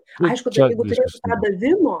 Aišku, jeigu turėtų tą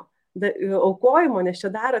davimo, aukojimo, nes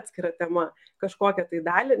čia dar atskira tema, kažkokią tai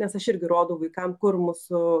dalį, nes aš irgi rodau vaikams, kur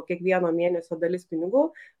mūsų kiekvieno mėnesio dalis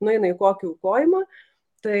pinigų nueina į kokį aukojimą,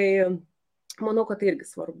 tai manau, kad tai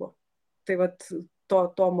irgi svarbu. Tai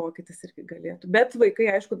to mokytis irgi galėtų. Bet vaikai,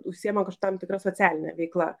 aišku, užsiema kažkam tikrą socialinę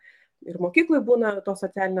veiklą. Ir mokyklai būna tos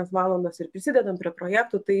socialinės valandos ir prisidedam prie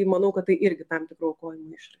projektų, tai manau, kad tai irgi tam tikrų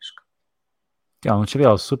aukojimų išraiška. Ja, nu čia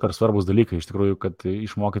vėl super svarbus dalykai, iš tikrųjų, kad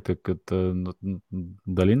išmokyti, kad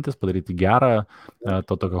dalintis, padaryti gerą,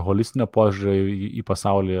 to tokio holistinio požiūrio į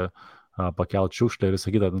pasaulį, pakelti šiukšlę ir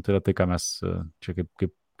sakyti, nu, tai yra tai, ką mes čia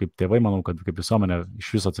kaip tėvai, manau, kad kaip visuomenė iš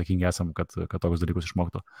viso atsakingi esam, kad tokius dalykus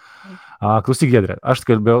išmoktų. Klausyk, Giedre, aš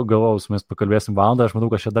galvojau, su mes pakalbėsim valandą, aš manau,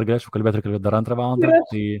 kad čia dar galėčiau kalbėti dar 2 valandą,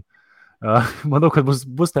 tai manau, kad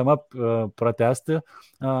bus tema pratesti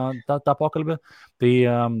tą pokalbį. Tai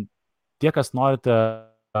tie, kas norite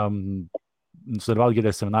sudalyvauti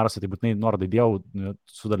Giedrės seminaruose, tai būtinai nuorodą įdėjau,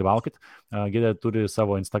 sudalyvaukit. Giedrė turi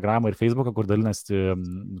savo Instagramą ir Facebooką, kur dalinasi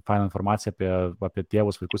fainą informaciją apie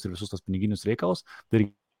tėvus, vaikus ir visus tos piniginius reikalus. Tai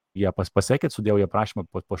jie pasiekit, sudėjau jie prašymą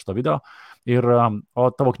po šito video.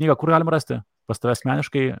 O tavo knygą kur galima rasti? Pas tave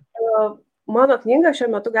asmeniškai? Mano knygą šiuo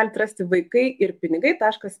metu galite rasti vaikai ir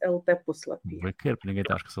pinigai.lt puslapyje. Vaikai ir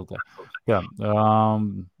pinigai.lt. Ja,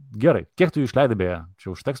 gerai. Kiek tu jų išleidai beje?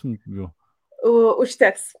 Čia užteks jų?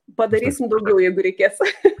 Užteks. Padarysim daugiau, jeigu reikės.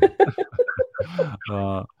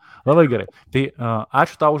 Labai gerai. Tai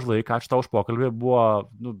ačiū tau už laiką, ačiū tau už pokalbį. Buvo,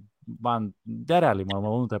 man nerealiai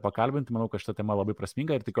malonu tai pakalbinti. Manau, kad šita tema labai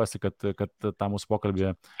prasminga ir tikiuosi, kad tą mūsų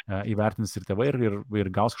pokalbį įvertins ir tėvai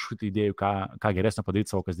ir gaus kažkokių idėjų, ką geresnio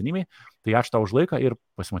padaryti savo kasdienybėj. Tai ačiū tau už laiką ir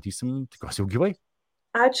pasimatysim, tikiuosi, jau gyvai.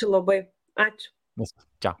 Ačiū labai. Ačiū.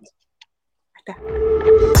 Ciao.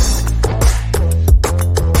 Ate.